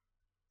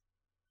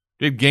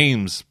 Did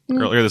games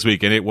earlier this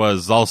week, and it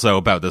was also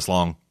about this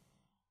long.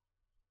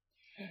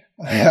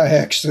 I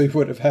actually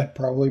would have had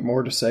probably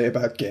more to say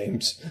about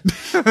games.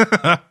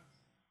 And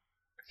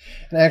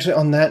actually,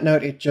 on that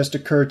note, it just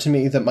occurred to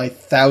me that my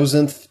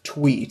 1000th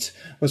tweet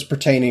was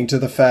pertaining to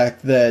the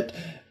fact that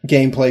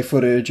gameplay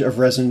footage of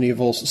Resident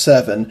Evil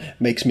 7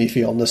 makes me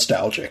feel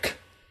nostalgic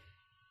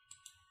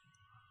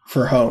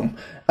for home.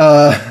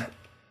 Okay,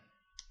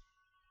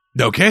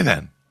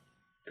 then.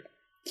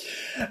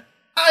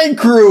 I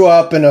grew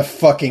up in a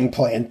fucking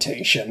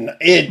plantation.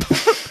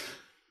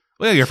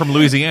 Well, you're from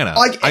Louisiana.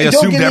 Like, I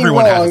assumed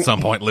everyone has at some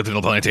point lived in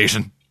a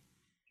plantation.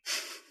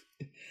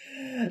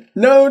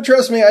 No,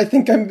 trust me, I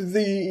think I'm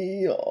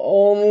the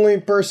only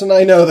person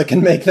I know that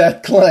can make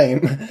that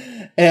claim.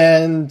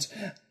 And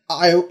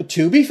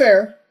to be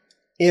fair,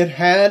 it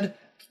had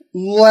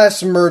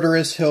less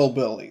murderous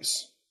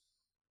hillbillies.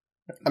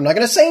 I'm not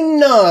going to say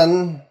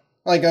none.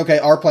 Like, okay,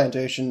 our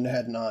plantation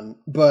had none,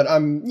 but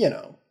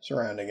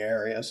surrounding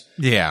areas.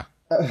 Yeah.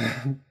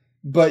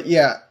 But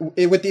yeah,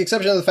 with the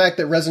exception of the fact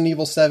that Resident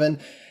Evil 7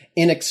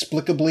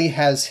 inexplicably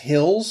has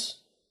hills,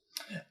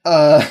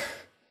 like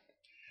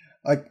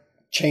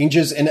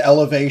changes in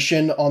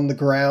elevation on the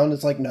ground.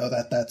 It's like, no,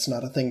 that's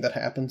not a thing that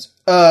happens.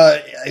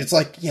 It's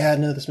like, yeah,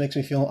 no, this makes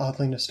me feel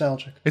oddly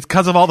nostalgic. It's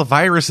because of all the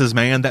viruses,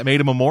 man, that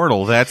made him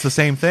immortal. That's the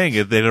same thing.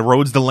 It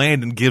erodes the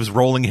land and gives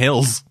rolling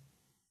hills.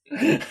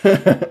 It's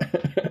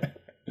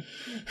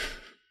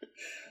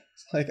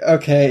like,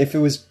 okay, if it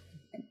was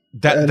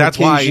that's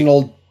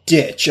occasional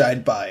ditch,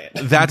 I'd buy it.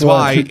 That's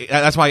why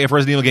if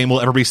Resident Evil game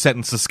will ever be set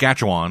in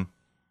Saskatchewan,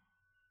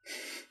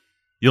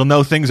 you'll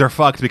know things are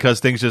fucked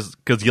because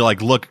you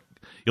look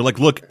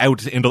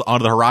out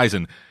onto the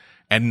horizon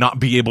and not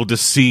be able to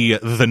see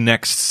the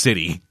next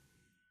city.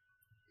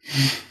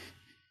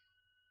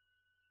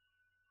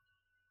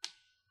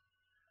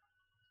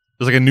 There's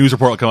like a news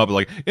report will come up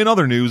like, in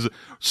other news,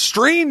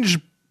 strange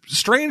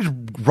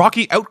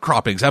rocky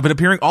outcroppings have been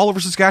appearing all over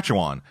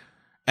Saskatchewan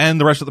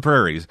and the rest of the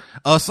prairies.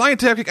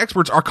 Scientific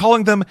experts are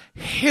calling them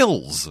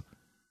hills.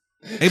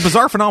 A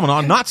bizarre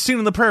phenomenon not seen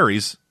in the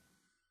prairies.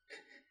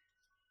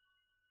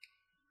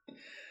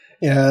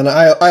 Yeah, and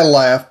I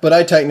laugh, but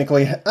I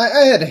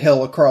had a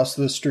hill across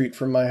the street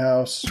from my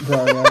house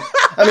growing up.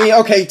 I mean,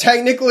 okay,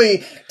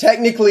 technically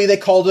they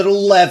called it a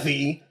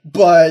levee,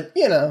 but,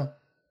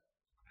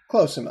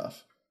 close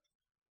enough.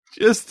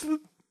 Just...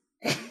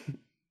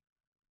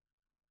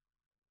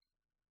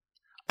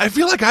 I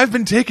feel like I've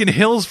been taking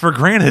hills for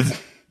granted.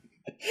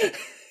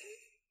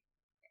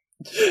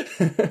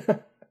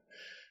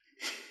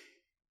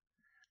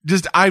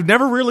 I've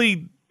never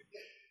really...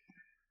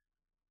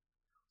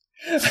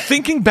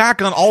 Thinking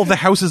back on all the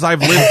houses I've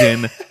lived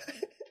in,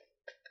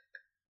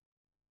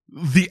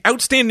 The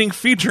outstanding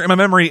feature in my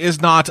memory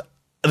is not,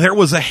 there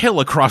was a hill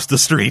across the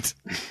street.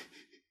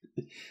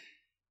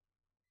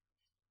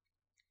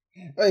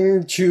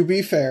 And to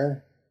be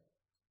fair,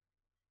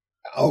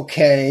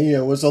 okay,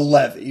 it was a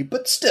levee,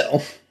 but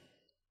still.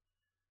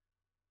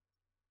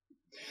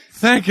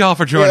 Thank y'all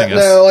for joining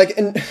us. No, like,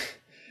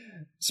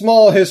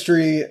 small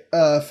history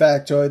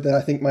factoid that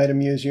I think might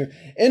amuse you.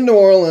 In New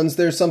Orleans,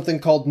 there's something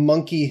called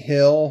Monkey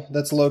Hill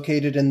that's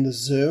located in the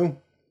zoo.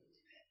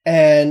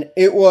 And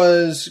it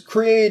was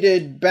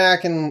created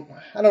back in,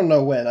 I don't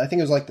know when, I think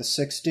it was like the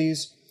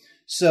 60s,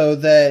 so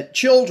that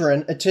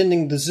children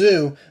attending the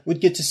zoo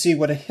would get to see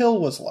what a hill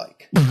was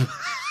like.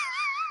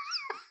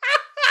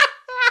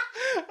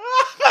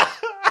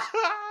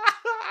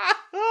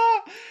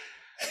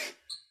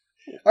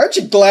 Aren't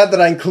you glad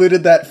that I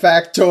included that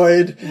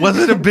factoid? Was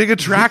it a big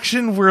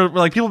attraction where,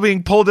 like, people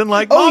being pulled in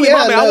like, Mommy,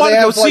 I want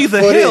to go see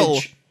the footage. hill?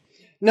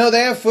 No,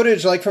 they have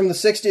footage, like, from the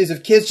 60s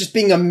of kids just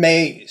being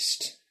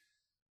amazed.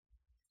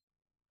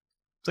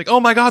 It's like,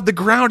 oh my god, the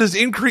ground is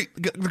the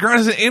ground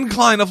has an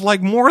incline of,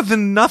 like, more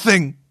than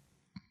nothing.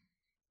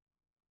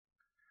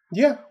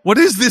 Yeah. What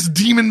is this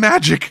demon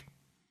magic?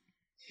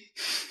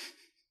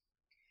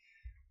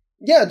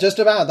 Yeah, just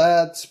about.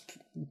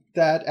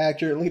 That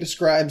accurately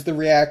describes the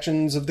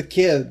reactions of the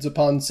kids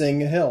upon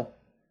seeing a hill.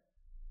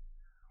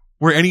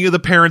 Were any of the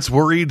parents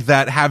worried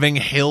that having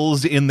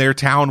hills in their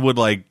town would,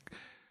 like,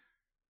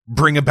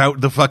 bring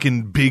about the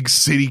fucking big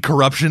city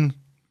corruption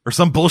or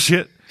some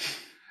bullshit?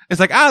 It's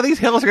like, these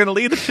hills are going to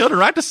lead the children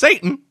right to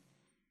Satan.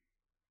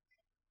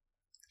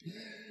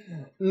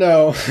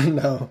 No.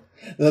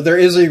 There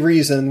is a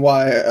reason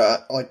why,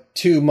 like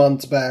 2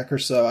 months back or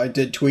so, I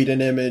did tweet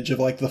an image of,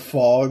 like, the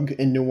fog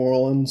in New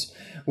Orleans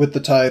with the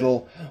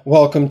title,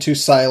 "Welcome to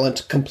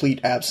Silent,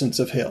 Complete Absence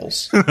of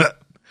Hills."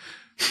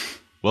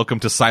 Welcome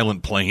to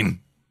Silent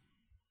Plain.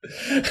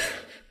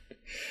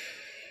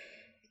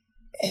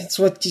 It's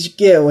what you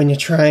get when you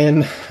try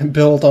and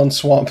build on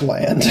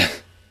swampland.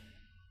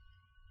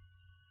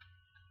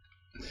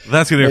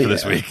 That's going to do it for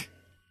this week.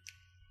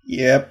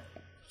 Yep.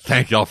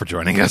 Thank y'all for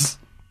joining us.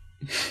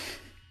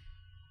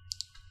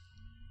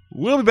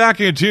 We'll be back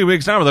in 2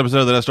 weeks' time with an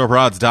episode of the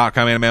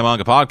DestroProds.com Anime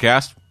Manga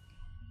Podcast.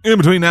 In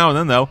between now and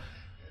then, though,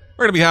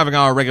 we're going to be having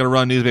our regular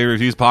run news, baby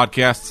reviews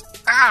podcasts.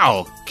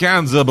 Ow!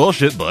 Cans of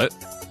bullshit, but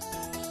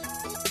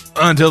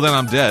until then,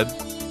 I'm dead.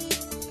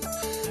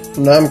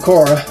 And I'm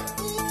Cora.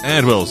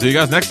 And we'll see you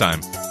guys next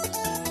time.